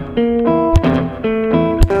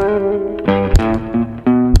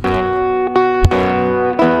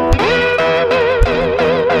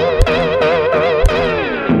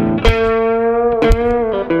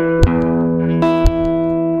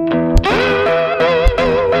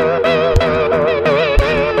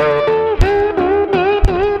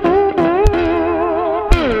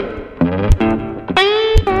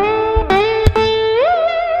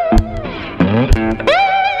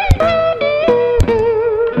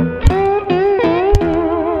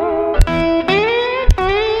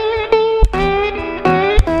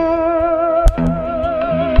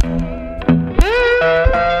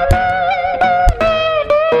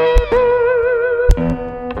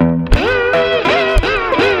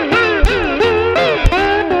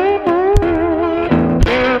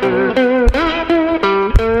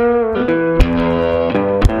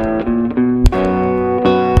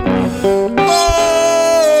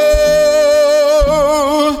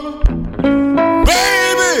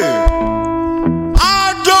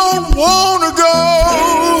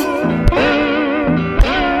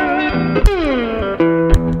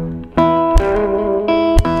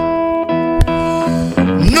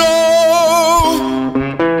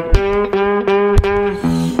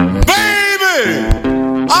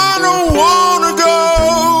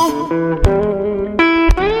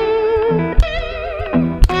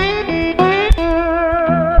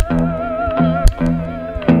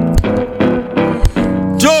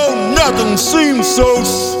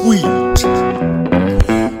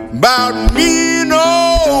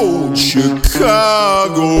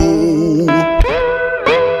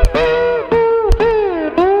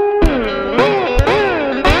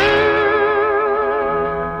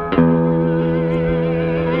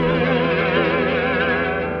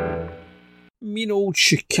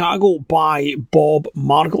 Chicago by Bob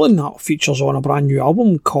Margolin. That features on a brand new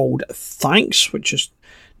album called Thanks, which is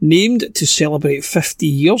named to celebrate 50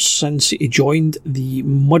 years since he joined the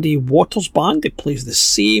Muddy Waters band. He plays the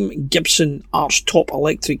same Gibson archtop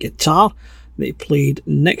electric guitar that he played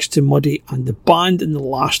next to Muddy, and the band in The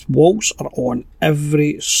Last Waltz are on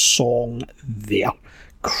every song there.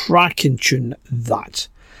 Cracking tune, that.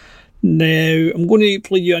 Now, I'm going to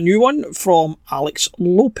play you a new one from Alex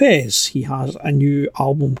Lopez. He has a new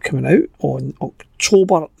album coming out on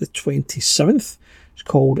October the 27th. It's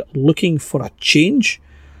called Looking for a Change.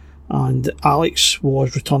 And Alex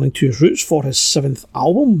was returning to his roots for his 7th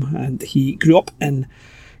album. And he grew up in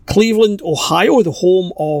Cleveland, Ohio, the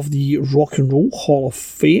home of the Rock and Roll Hall of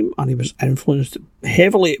Fame. And he was influenced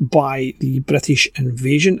heavily by the British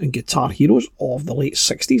invasion and guitar heroes of the late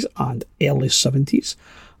 60s and early 70s.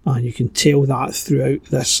 And you can tell that throughout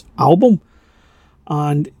this album.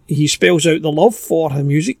 And he spells out the love for the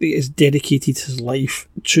music that he's dedicated his life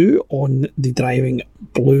to on the Driving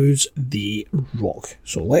Blues, the Rock.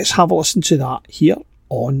 So let's have a listen to that here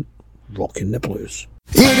on Rockin the Blues.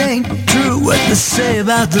 It ain't true what they say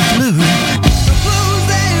about the blues. The blues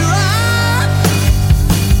they rock.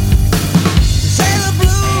 Say the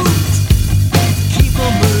blues keep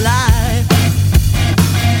them alive.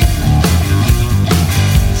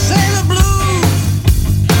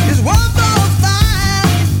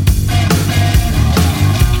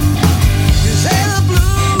 Say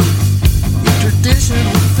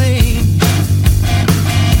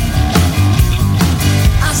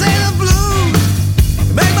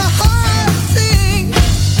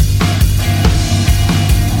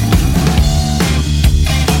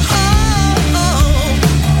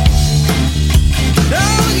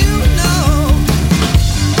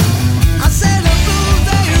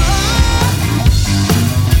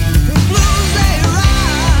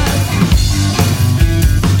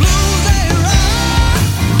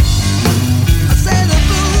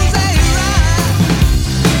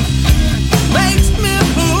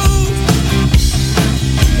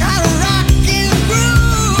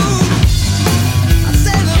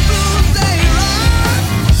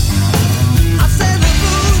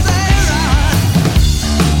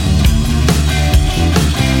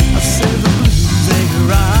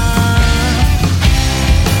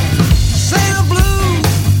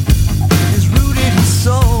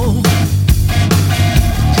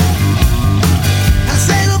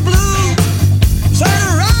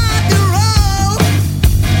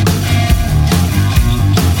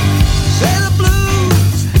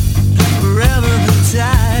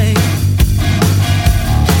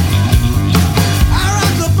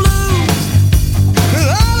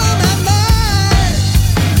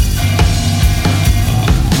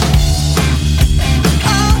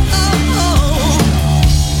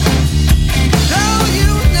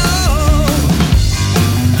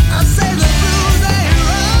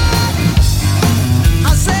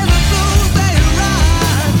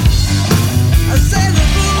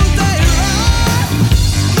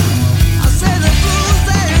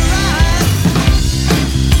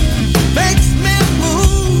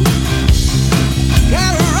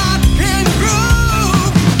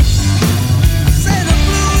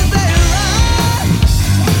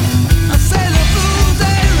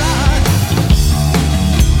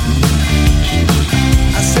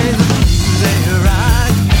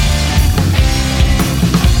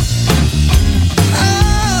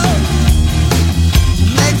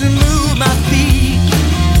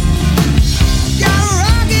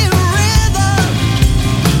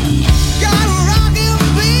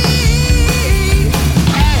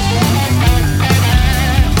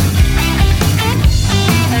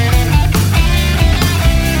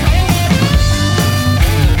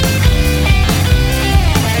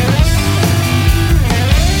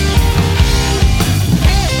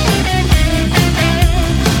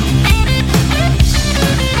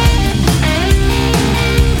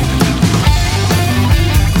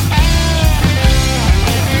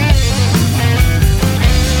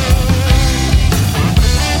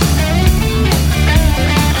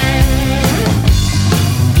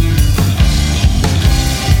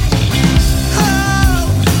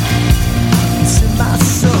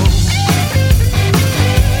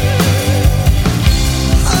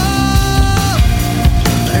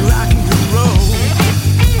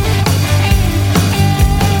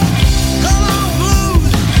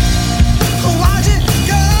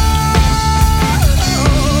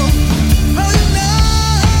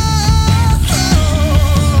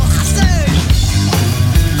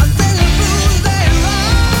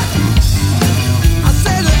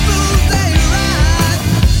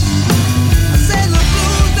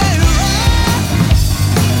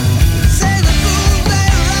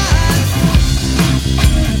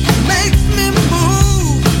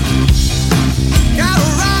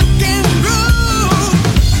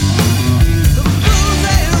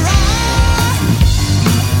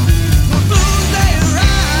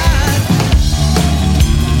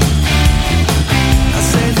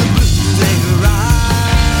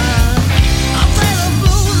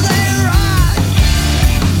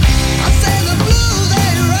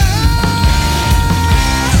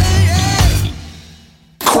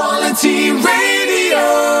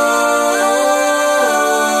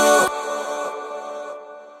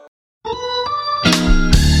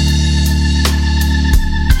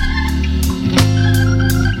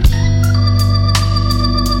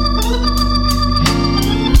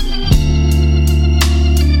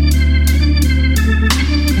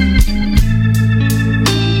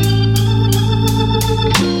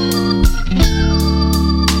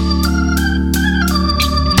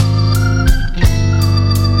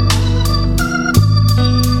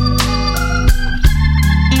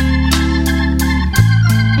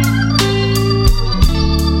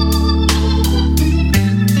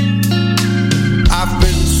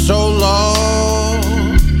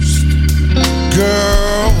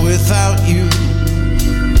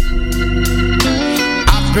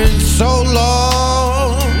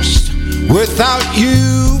without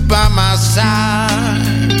you by my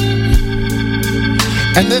side.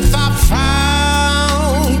 And if I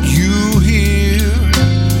found you here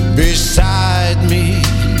beside me,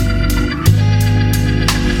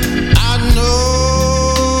 I know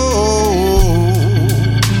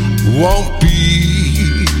won't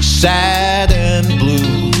be sad and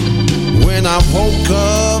blue. When I woke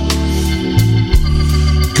up,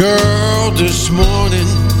 girl, this morning,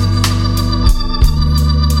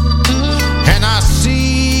 and I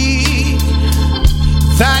see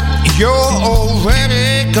that you're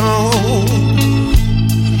already gone.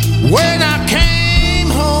 When I came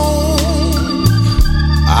home,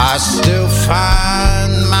 I still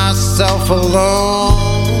find myself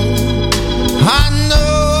alone. I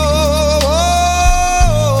know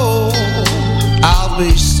I'll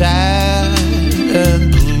be sad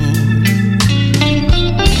and blue.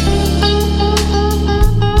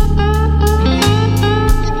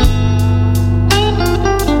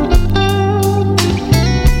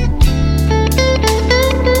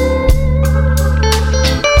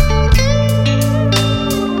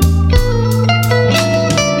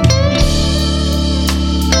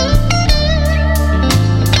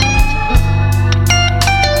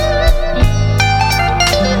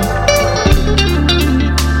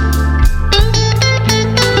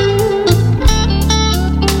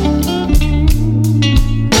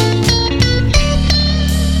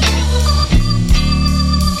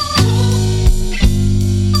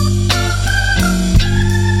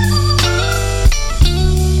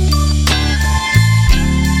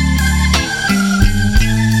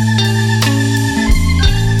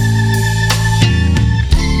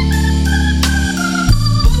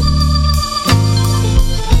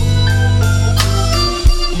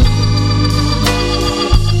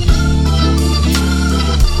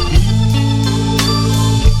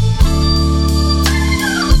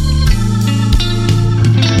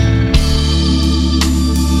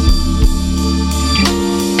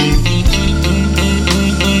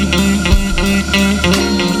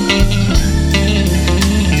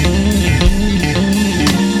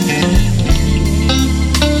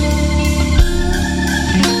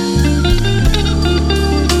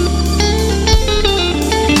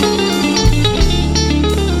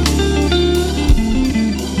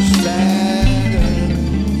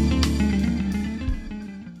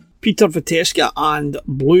 Peter Veteska and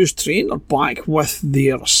Blues Train are back with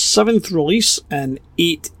their 7th release in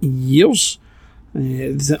 8 years.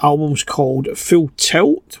 The album's called Full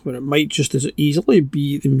Tilt, where it might just as easily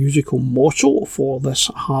be the musical motto for this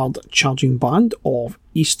hard-charging band of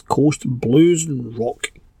East Coast blues and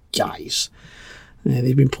rock guys.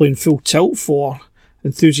 They've been playing Full Tilt for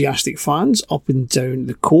enthusiastic fans up and down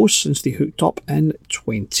the coast since they hooked up in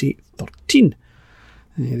 2013.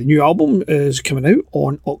 The new album is coming out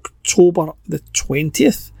on October the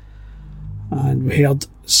 20th, and we heard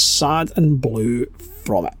Sad and Blue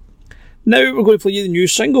from it. Now we're going to play you the new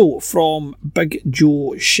single from Big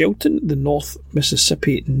Joe Shelton. The North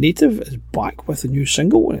Mississippi native is back with a new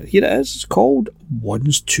single, and here it is. It's called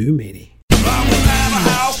One's Too Many. I was at a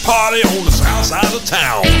house party on the south side of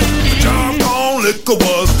town. The charm on liquor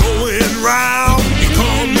was going round. You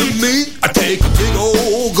come to me, I take a big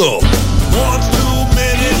old gulp. One's too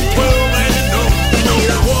many, 12 ain't enough. No,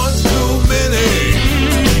 one's too many,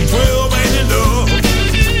 12 ain't enough.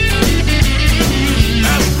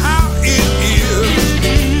 That's how it is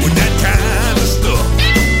with that kind of stuff.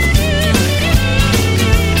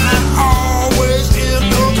 I always end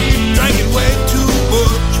up drinking way too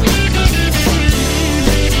much.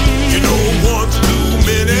 You know, one's too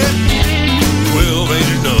many, 12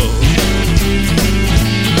 ain't enough.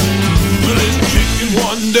 Well, it's chicken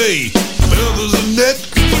one day, feathers a net,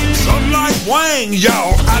 some like wang,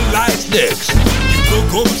 y'all, I like snacks. You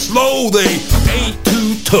cook 'em slow, they ain't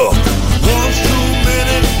too tough. One's too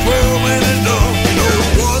many, 12 ain't enough. No,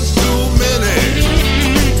 one's too many,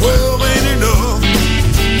 12 ain't enough.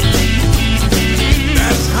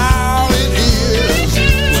 That's how it is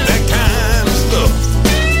with that kind of stuff.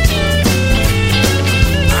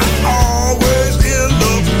 I always end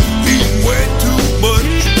up eating way too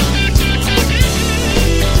much.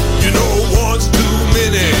 You know, one's too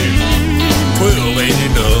many, 12 ain't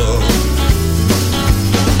enough.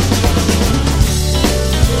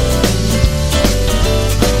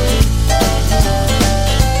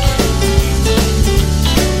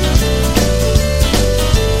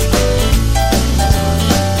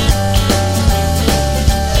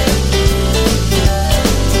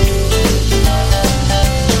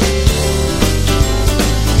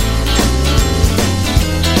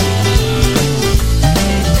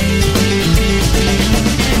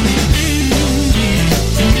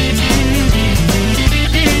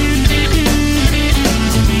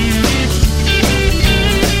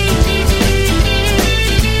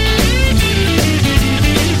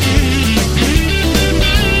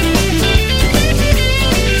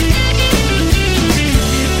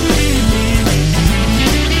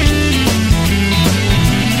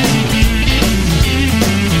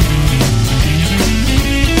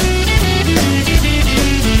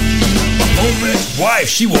 wife,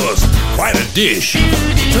 she was quite a dish.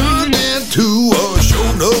 Turned into a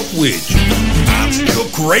shown-up witch. I'm still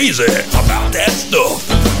crazy about that stuff.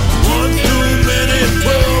 One's too many,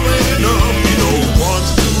 12 ain't enough. You know,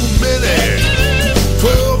 one's too many,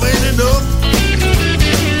 12 ain't enough.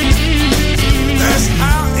 That's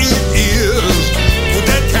how it is with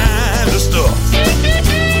that kind of stuff.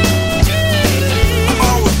 I'm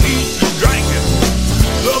always eating and drinking,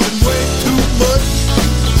 loving way too much.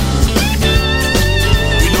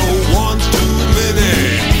 You know, one's too many,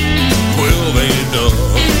 12 ain't enough.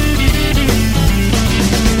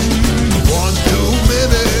 One's too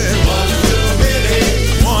many, one's too many,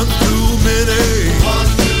 one's too many,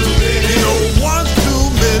 one's too many. You know, one's too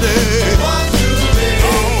many, one's too many.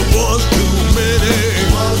 Oh, one's too many,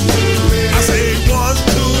 one's too many. I say one's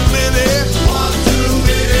too many, one's too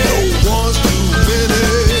many. No, one's too many,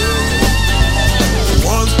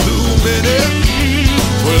 one's too many,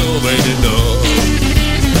 12 ain't enough.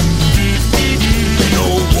 No,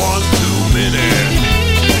 one's too many,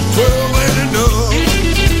 12 ain't enough.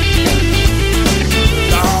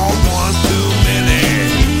 No, one's too many,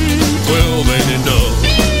 12 ain't enough.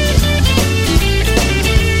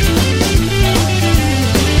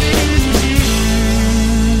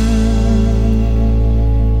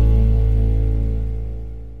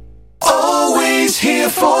 Always here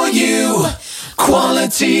for you.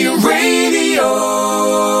 Quality Radio.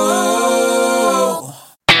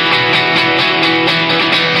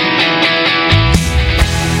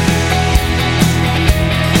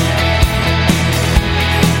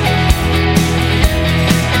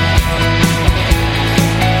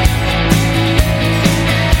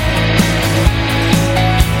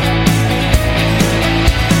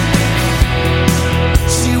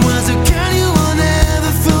 She was a girl you will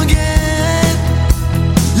never forget,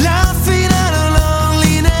 laughing at her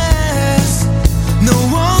loneliness. No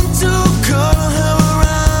one to call her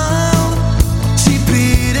around. She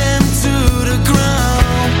beat him to the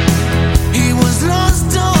ground. He was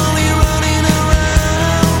lost, only running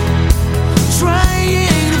around,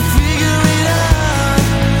 trying to figure it out.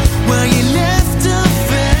 Why he left her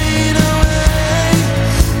fade away,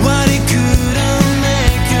 why he couldn't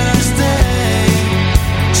make her stay.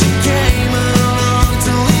 She came along,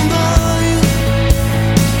 told him, boy,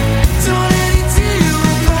 don't let it tear you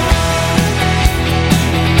apart.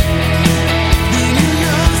 When you're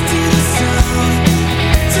lost in the sound,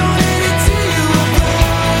 don't let it tear you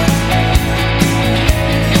apart.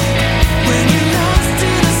 When you're lost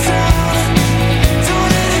in the sound, don't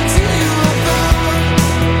let it tear you apart.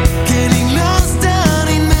 Getting lost down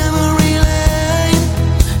in memory lane,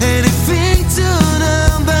 anything to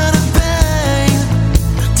numb but the pain.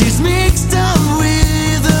 Tears mixed up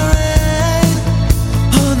with the rain.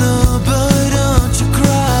 Oh no, boy, don't you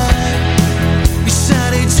cry.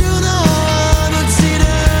 Beside you, no one would see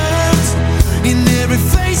the hurt. In every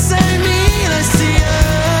face I meet, I see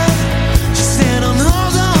her. She said, don't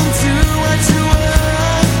hold on to what you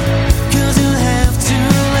were, 'cause you'll have to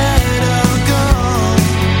let her go.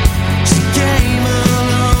 She came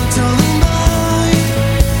along, told him, boy,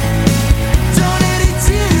 don't let it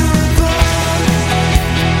tear you apart.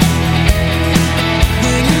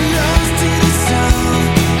 When you're lost in the sound,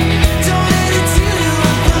 don't let it tear you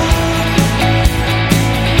apart.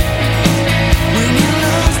 When you're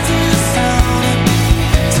lost in the sound,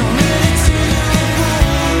 don't let it tear you apart.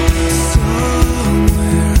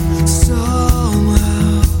 Somewhere,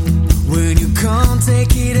 somehow, when you can't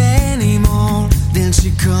take it anymore, then she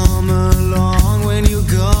come along. When you're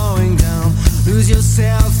going down, lose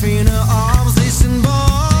yourself in her arms. Listen,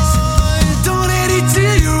 boy, don't let it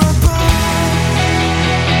tear you apart.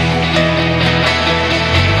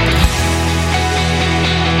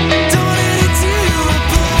 Don't let it tear you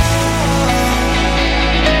apart.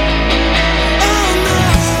 Oh no,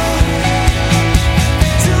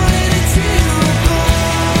 don't let it tear you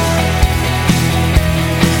apart.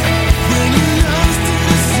 When you're lost in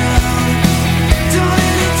the sound, don't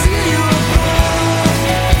let it tear you apart.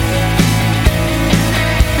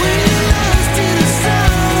 When you're lost in the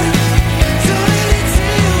sound, don't let it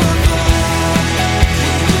tear you apart.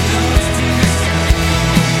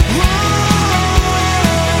 Whoa,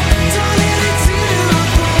 don't let it tear you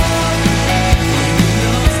apart.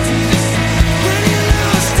 When you're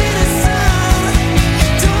lost in the sound,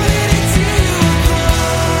 don't let it tear you apart.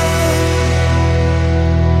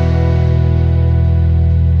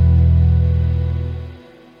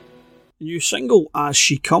 New single As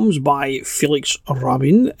She Comes by Felix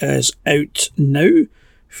Rabin is out now.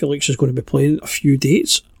 Felix is going to be playing a few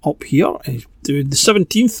dates up here. He's doing the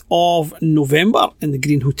 17th of November in the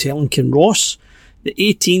Green Hotel in Kinross, the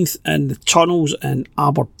 18th in the Tunnels in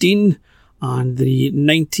Aberdeen, and the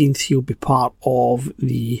 19th he'll be part of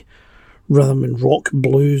the Rhythm and Rock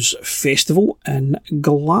Blues Festival in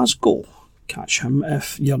Glasgow. Catch him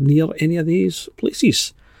if you're near any of these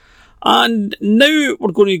places. And now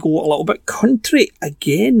we're going to go a little bit country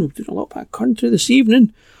again. We're doing a little bit of country this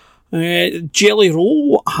evening. Jelly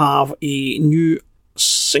Roll have a new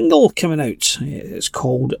single coming out. It's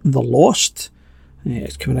called The Lost.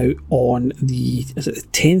 It's coming out on the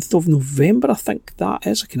 10th of November, I think that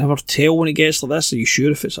is. I can never tell when it gets to this. Are you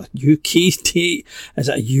sure if it's a UK date? Is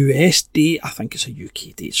it a US date? I think it's a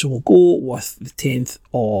UK date. So we'll go with the 10th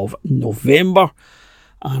of November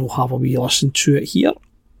and we'll have a wee listen to it here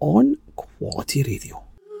on Quality Radio.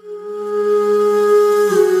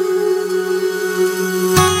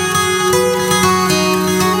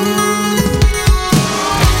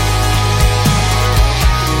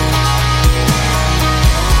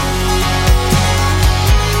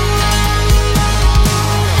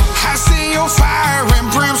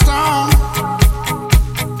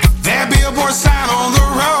 Sign on the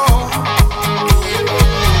road,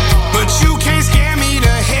 but you can't scare me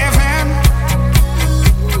to heaven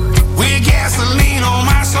with gasoline on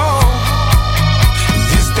my soul.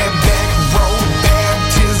 This that back road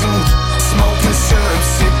baptism, smoking syrup,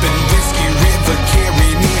 sipping whiskey river,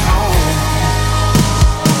 carry me home.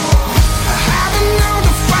 I've been known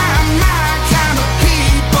to find my kind of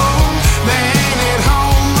people, they ain't at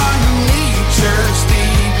home underneath church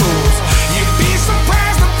steeples. You'd be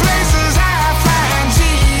surprised the places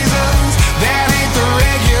that ain't the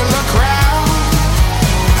regular crowd.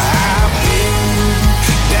 I've been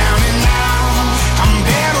down and out. I'm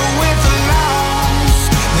better with the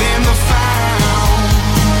lost than the found.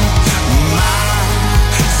 My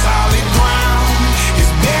solid ground is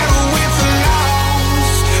better with the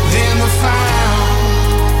lost than the found.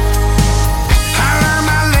 I learned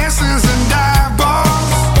my lessons in dive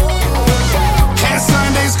bars, had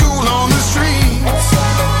Sunday school on the streets.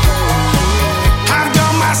 I've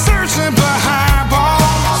done my searching behind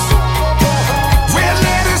bars, red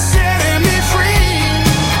letters setting me free.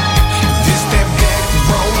 This that back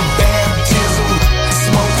road baptism,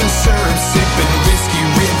 smoking syrup, sipping whiskey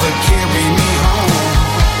river, carry me home.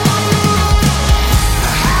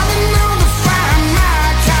 I've been known to find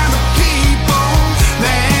my kind of people,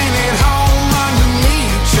 they ain't at home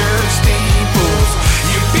underneath church steeples.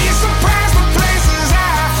 You'd be surprised the places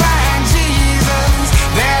I find Jesus,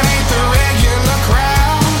 that ain't the regular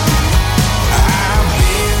crowd. I've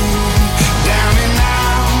been down and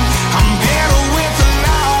out. I'm better with the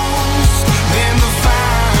lost than the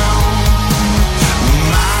found.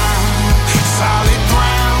 My solid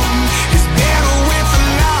ground is better with the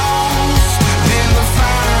lost than the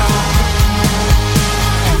found.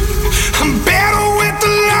 I'm better with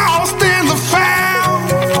the lost than the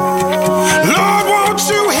found. Lord, won't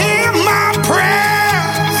you hear my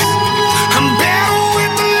prayers? I'm better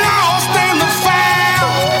with the lost than the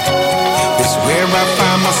found. It's where I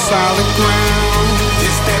find my solid ground.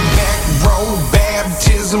 It's that back road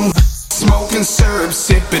baptism, smoking syrup,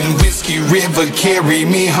 sipping whiskey river, carry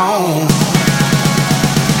me home.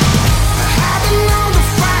 I've been known to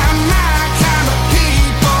find my kind of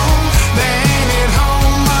people, they ain't at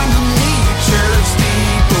home underneath church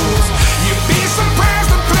steeples. You'd be surprised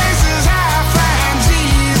the places I find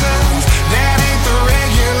Jesus, that ain't the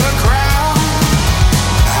regular crowd.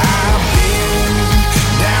 I've been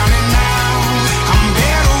down and out. I'm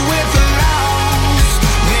better with the lost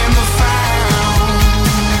than the found.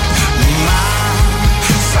 My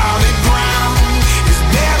solid ground is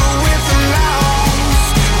better with the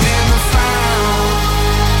lost than the found.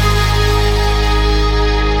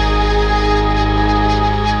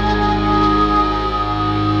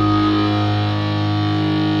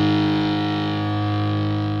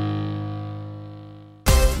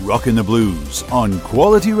 Rockin the Blues on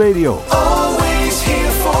Quality Radio. Always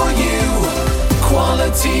here for you.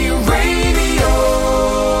 Quality Radio.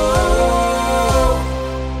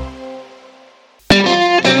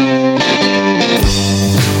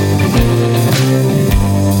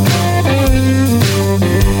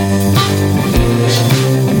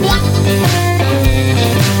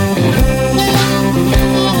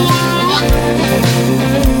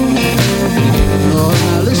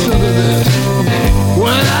 Now listen to this.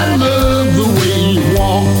 When I love the way you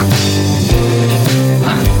walk,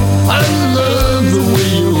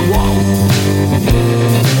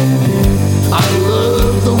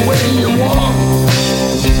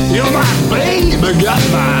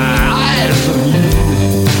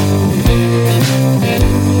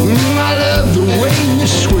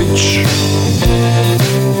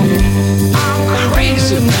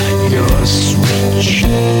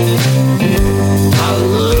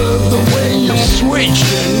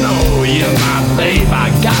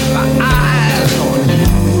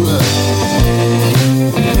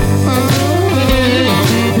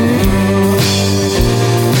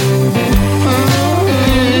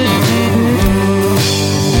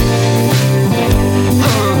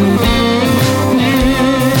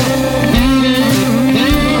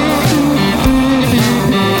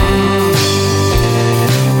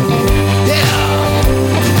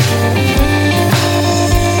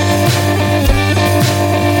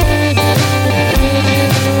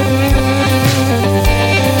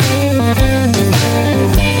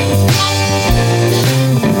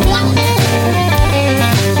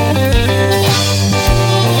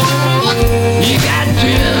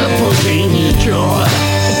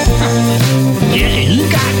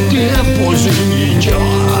 dimples in your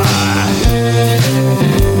eye.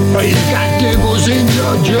 You got dimples in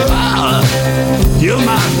your jaw. You're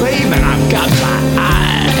my baby and I've got my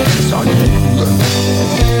eyes on you.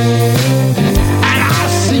 And I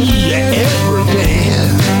see you every day.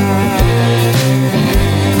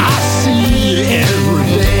 I see you every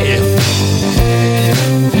day.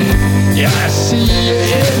 Yeah, I see you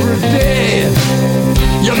every day.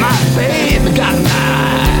 You're my baby, got my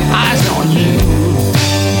eyes on you.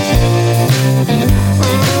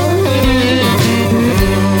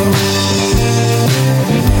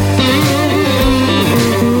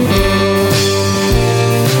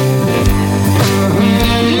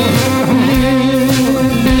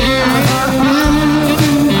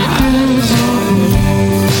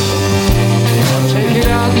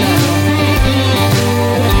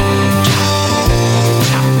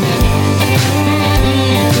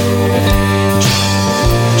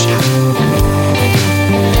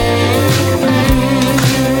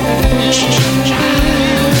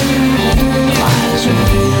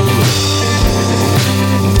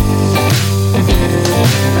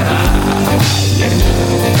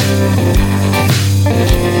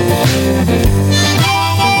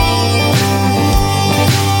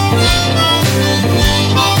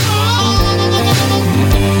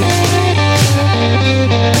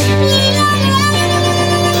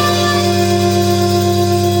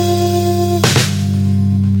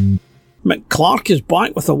 Clarke is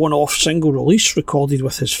back with a one-off single release recorded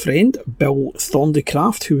with his friend Bill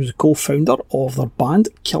Thorndicraft, who was the co-founder of their band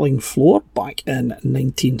Killing Floor back in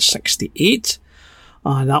 1968,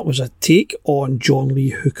 and that was a take on John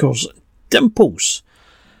Lee Hooker's Dimples.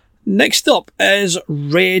 Next up is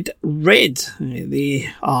Red. They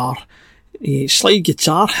are a slide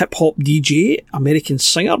guitar, hip-hop DJ, American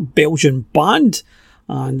singer, Belgian band,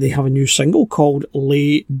 and they have a new single called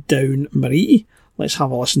Lay Down Marie. Let's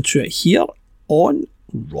have a listen to it here on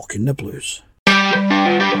Rockin the Blues. Give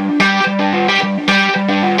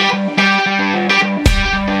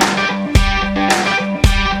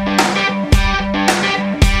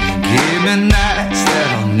me nights that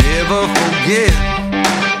I'll never forget.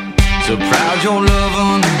 So proud your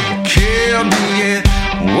love never killed me yet.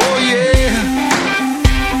 Oh yeah.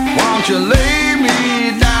 Won't you lay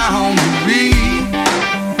me down to read?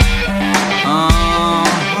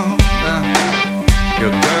 Your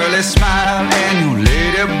girly smile and your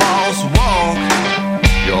lady boss walk,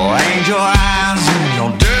 your angel eyes and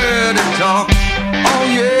your dirty talk. Oh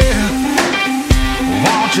yeah,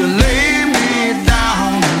 won't you lay me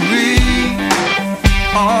down to read?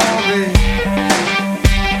 Oh baby,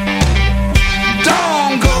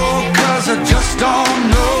 don't go 'cause I just don't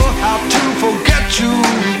know how to forget you.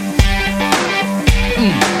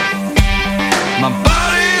 My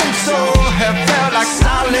body and soul have felt like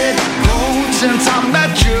solid gold since I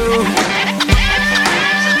met you.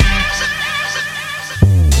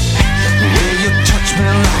 The way you touch me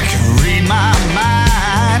like you read my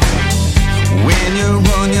mind, when you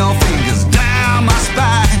run your fingers down my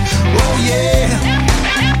spine. Oh yeah,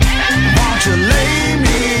 won't you lay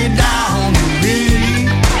me down to read?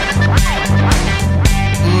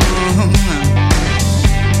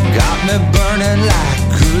 Got me burning like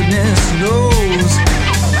goodness knows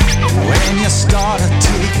when you started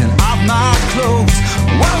taking off my clothes.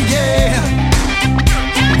 Well, yeah,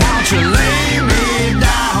 won't you lay me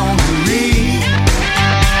down to read?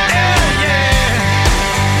 Yeah, yeah.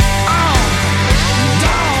 Oh,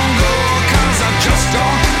 don't go 'cause I just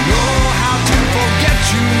don't know how to forget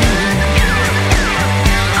you.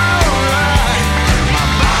 Alright, my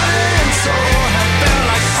body and soul have felt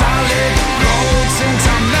like solid gold since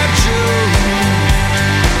I met you.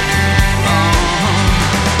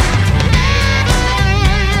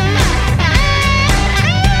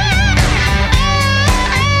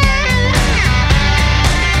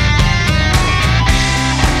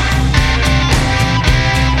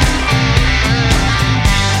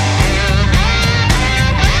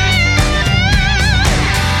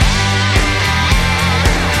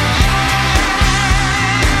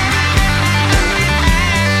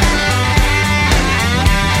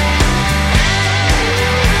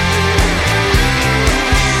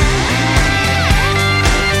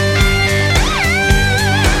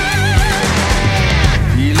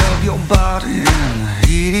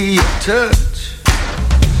 Touch,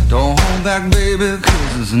 don't hold back, baby,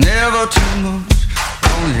 'cause it's never too much.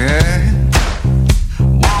 Oh yeah,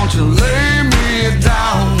 won't you lay me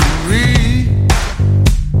down to read?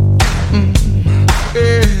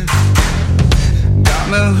 Yeah, got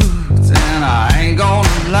me hooked and I ain't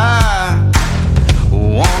gonna lie.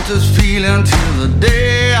 Want this feeling till the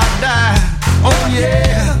day I die. Oh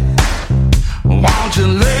yeah, won't you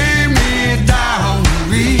lay me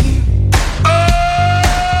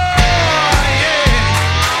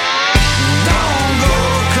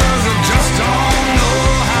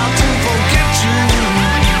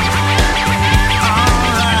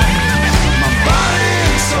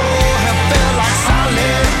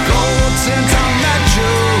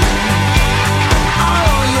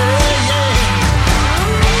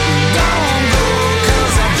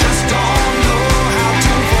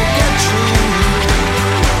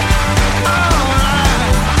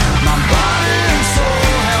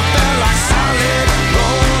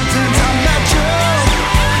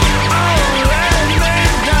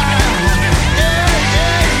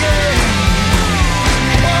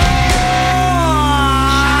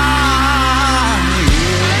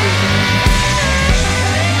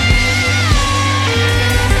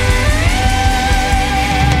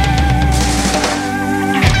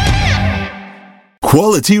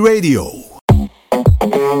Quality radio.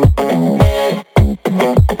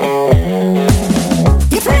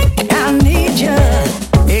 You think I need you,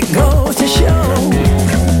 it goes to show.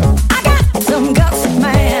 I got some guts,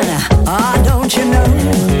 man, oh, don't you know?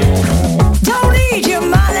 Don't need your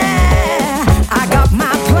money, I got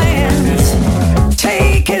my plans.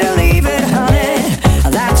 Take it or leave it, honey,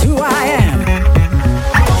 that's who I am.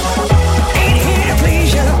 Ain't here to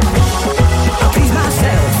please you, I'll please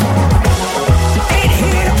myself. Ain't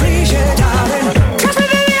here to please you, darling, 'cause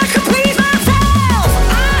maybe I could please myself.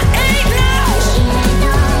 I ain't no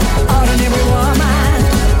ordinary woman.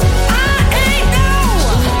 I ain't no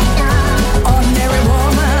ordinary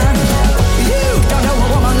woman. You don't know a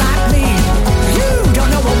woman like me. You don't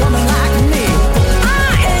know a woman like me. I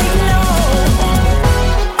ain't no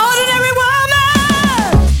ordinary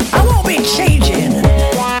woman. I won't be changing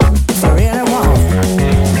for anyone.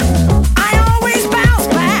 I always bounce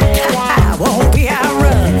back. I won't be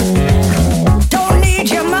outrun. Don't need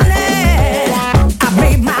your money. I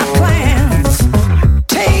made my plans.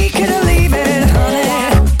 Take it or leave it,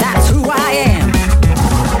 honey. That's who I am.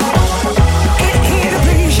 Ain't here to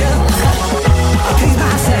please you. I'll please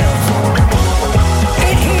myself.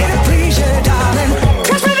 Ain't here to please you, darling,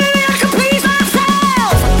 'cause maybe I can please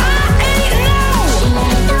myself. I ain't no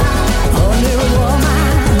ordinary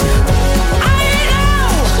woman. I ain't no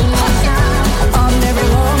ordinary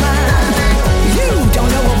woman. You don't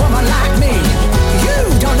know a woman like me. You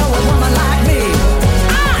don't know a woman like me.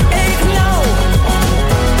 I ain't no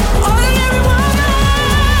ordinary woman.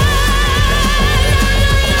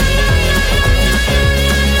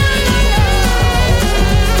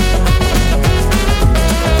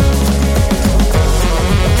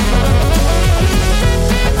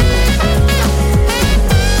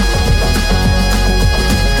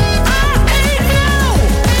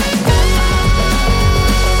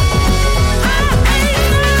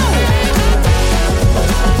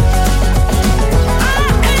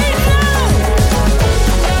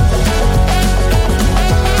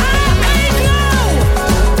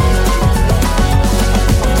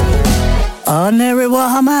 Ordinary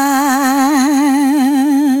woman.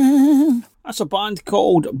 That's a band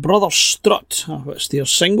called Brother Strut. It's their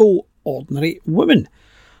single, Ordinary Woman.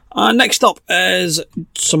 And next up is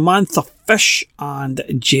Samantha Fish and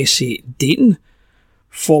Jesse Dayton.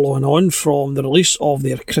 Following on from the release of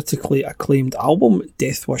their critically acclaimed album,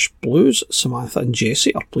 Death Wish Blues, Samantha and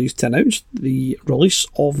Jesse are pleased to announce the release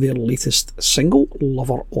of their latest single,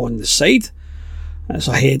 Lover on the Side. It's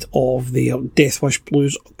ahead of their Death Wish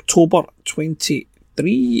Blues October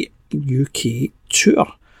 23 UK tour.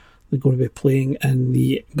 They're going to be playing in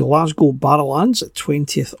the Glasgow Barrowlands at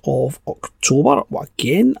 20th of October. Well,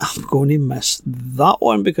 again, I'm going to miss that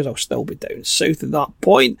one because I'll still be down south at that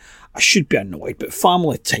point. I should be annoyed, but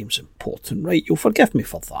family time's important, right? You'll forgive me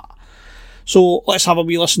for that. So let's have a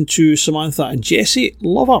wee listen to Samantha and Jesse,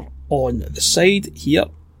 Lover on the Side, here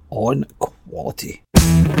on Quality.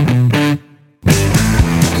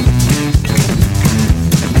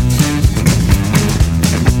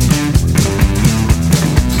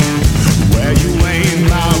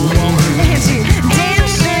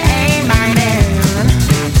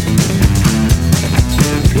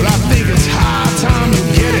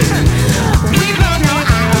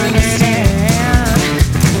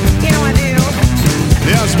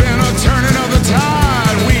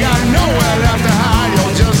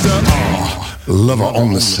 Lover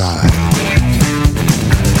on the side.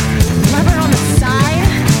 Lover on the side?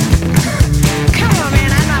 Come on,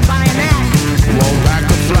 man, I'm not buying that. Want back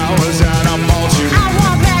the flowers that I bought you. I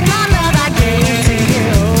want back my love I gave to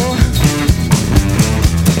you.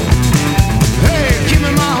 Hey, give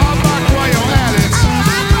me my heart back while you're at it. Oh, I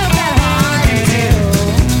put that heart into.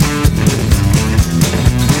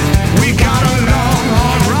 We got a long,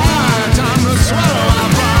 hard ride. Time to swallow our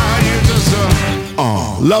pride. You just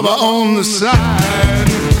lover on the side.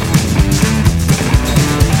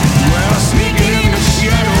 Well, sneaking in the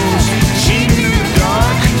shadows, cheating in the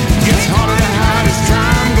dark. Gets harder to hide as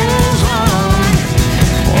time goes on.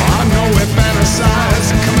 Oh, I know we fantasize,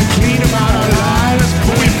 coming clean about our lives,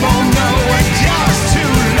 but we both know we're just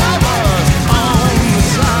two lovers on the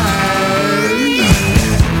side.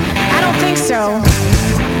 I don't think so.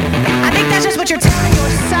 I think that's just what you're telling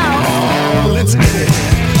yourself. Oh, let's get it.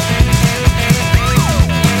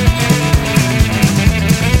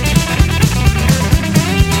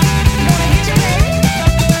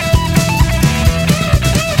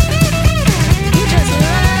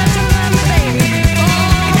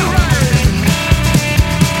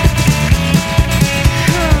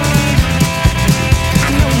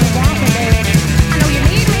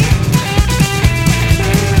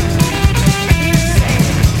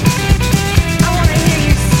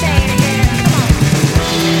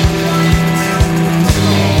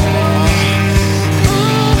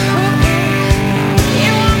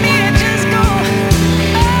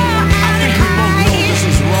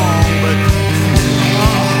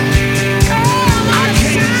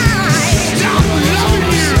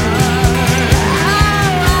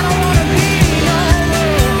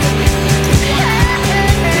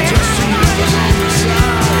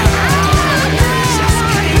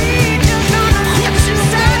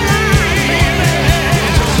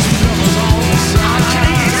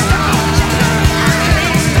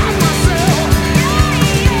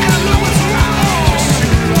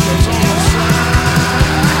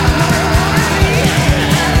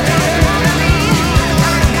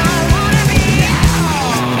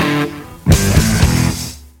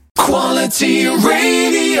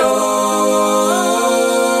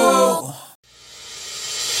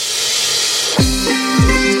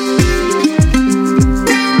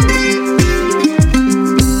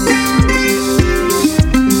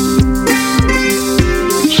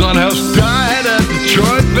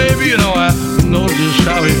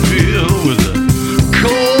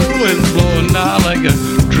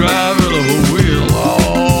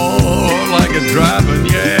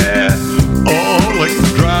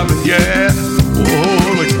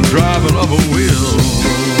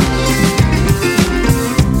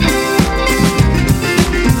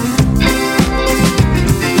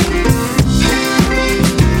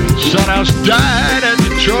 Sunhouse died at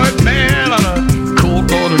Detroit, man, on a cold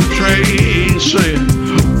northern train, saying,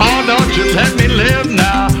 oh, don't you let me live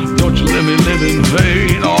now, don't you let me live in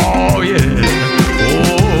vain, oh yeah,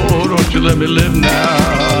 oh, don't you let me live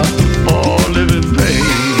now, oh, live in vain.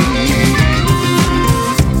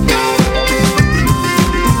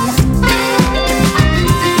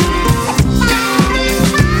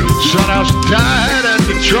 Sunhouse died at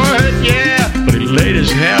Detroit, yeah, but he laid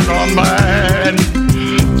his hand on mine.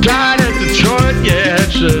 Died at Detroit, yeah,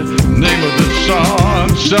 it's the name of the song.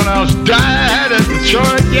 Sunhouse died at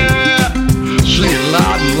Detroit, yeah, sing it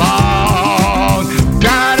loud and long.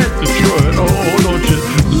 Died at Detroit, oh, don't you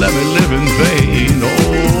let me live in vain,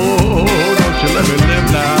 oh, don't you let me live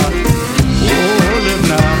now, oh, live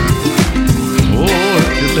now, oh,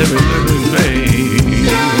 don't you let me live in vain.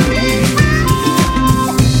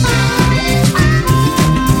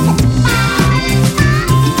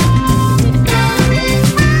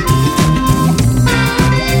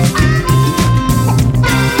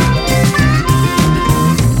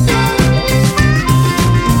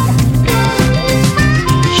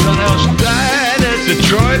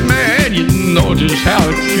 Detroit, man, you know just how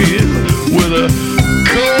it feels with a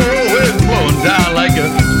cold wind blowing down like a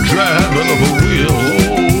driving of a wheel.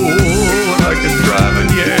 Oh, like a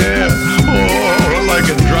driving, yeah. Oh, like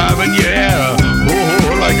a driving, yeah.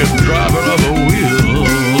 Oh, like a driving of a wheel.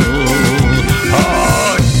 Oh.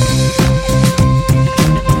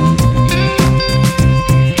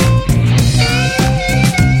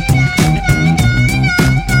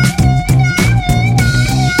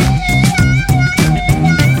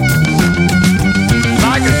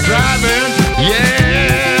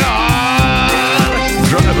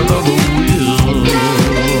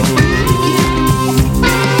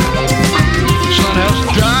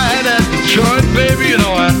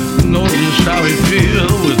 How he feel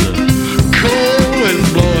with the cold wind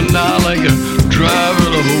blowing down like a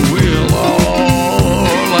driving of a wheel,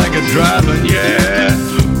 oh, like a driving, yeah,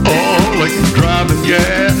 oh, like a driving,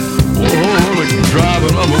 yeah, oh, like a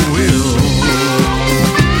driving of a wheel.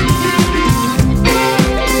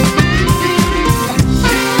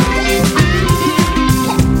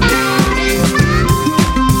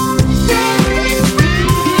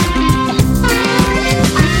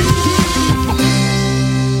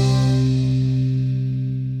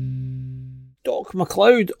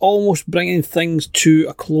 MacLeod almost bringing things to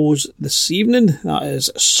a close this evening. That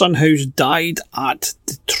is Sunhouse died at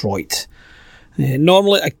Detroit.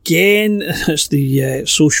 Normally, again, it's the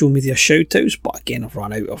social media shout-outs, but again, I've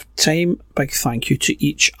run out of time. Big thank you to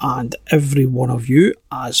each and every one of you,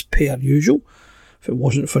 as per usual. If it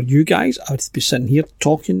wasn't for you guys, I would be sitting here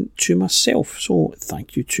talking to myself. So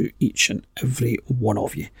thank you to each and every one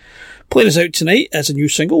of you. Playing us out tonight is a new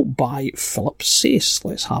single by Sayce.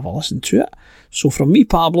 Let's have a listen to it. So from me,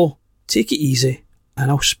 Pablo, take it easy, and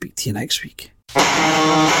I'll speak to you next week.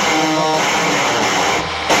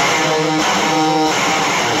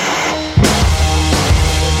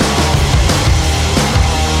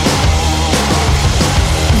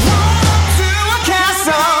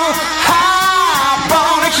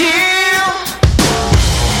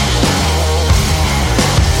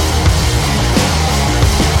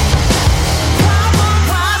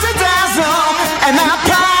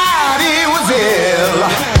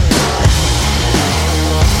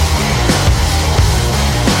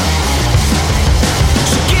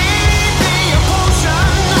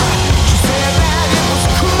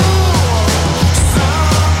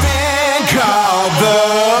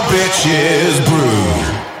 Bitches Brew.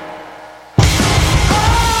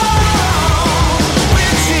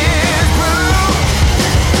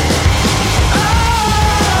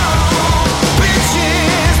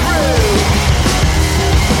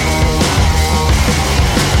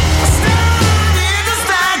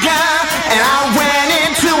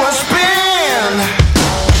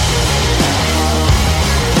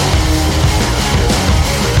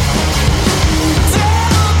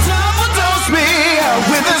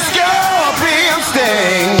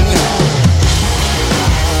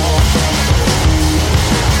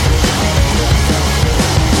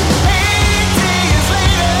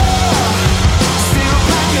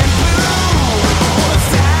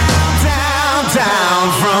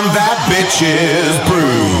 Bitches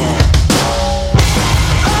Brew.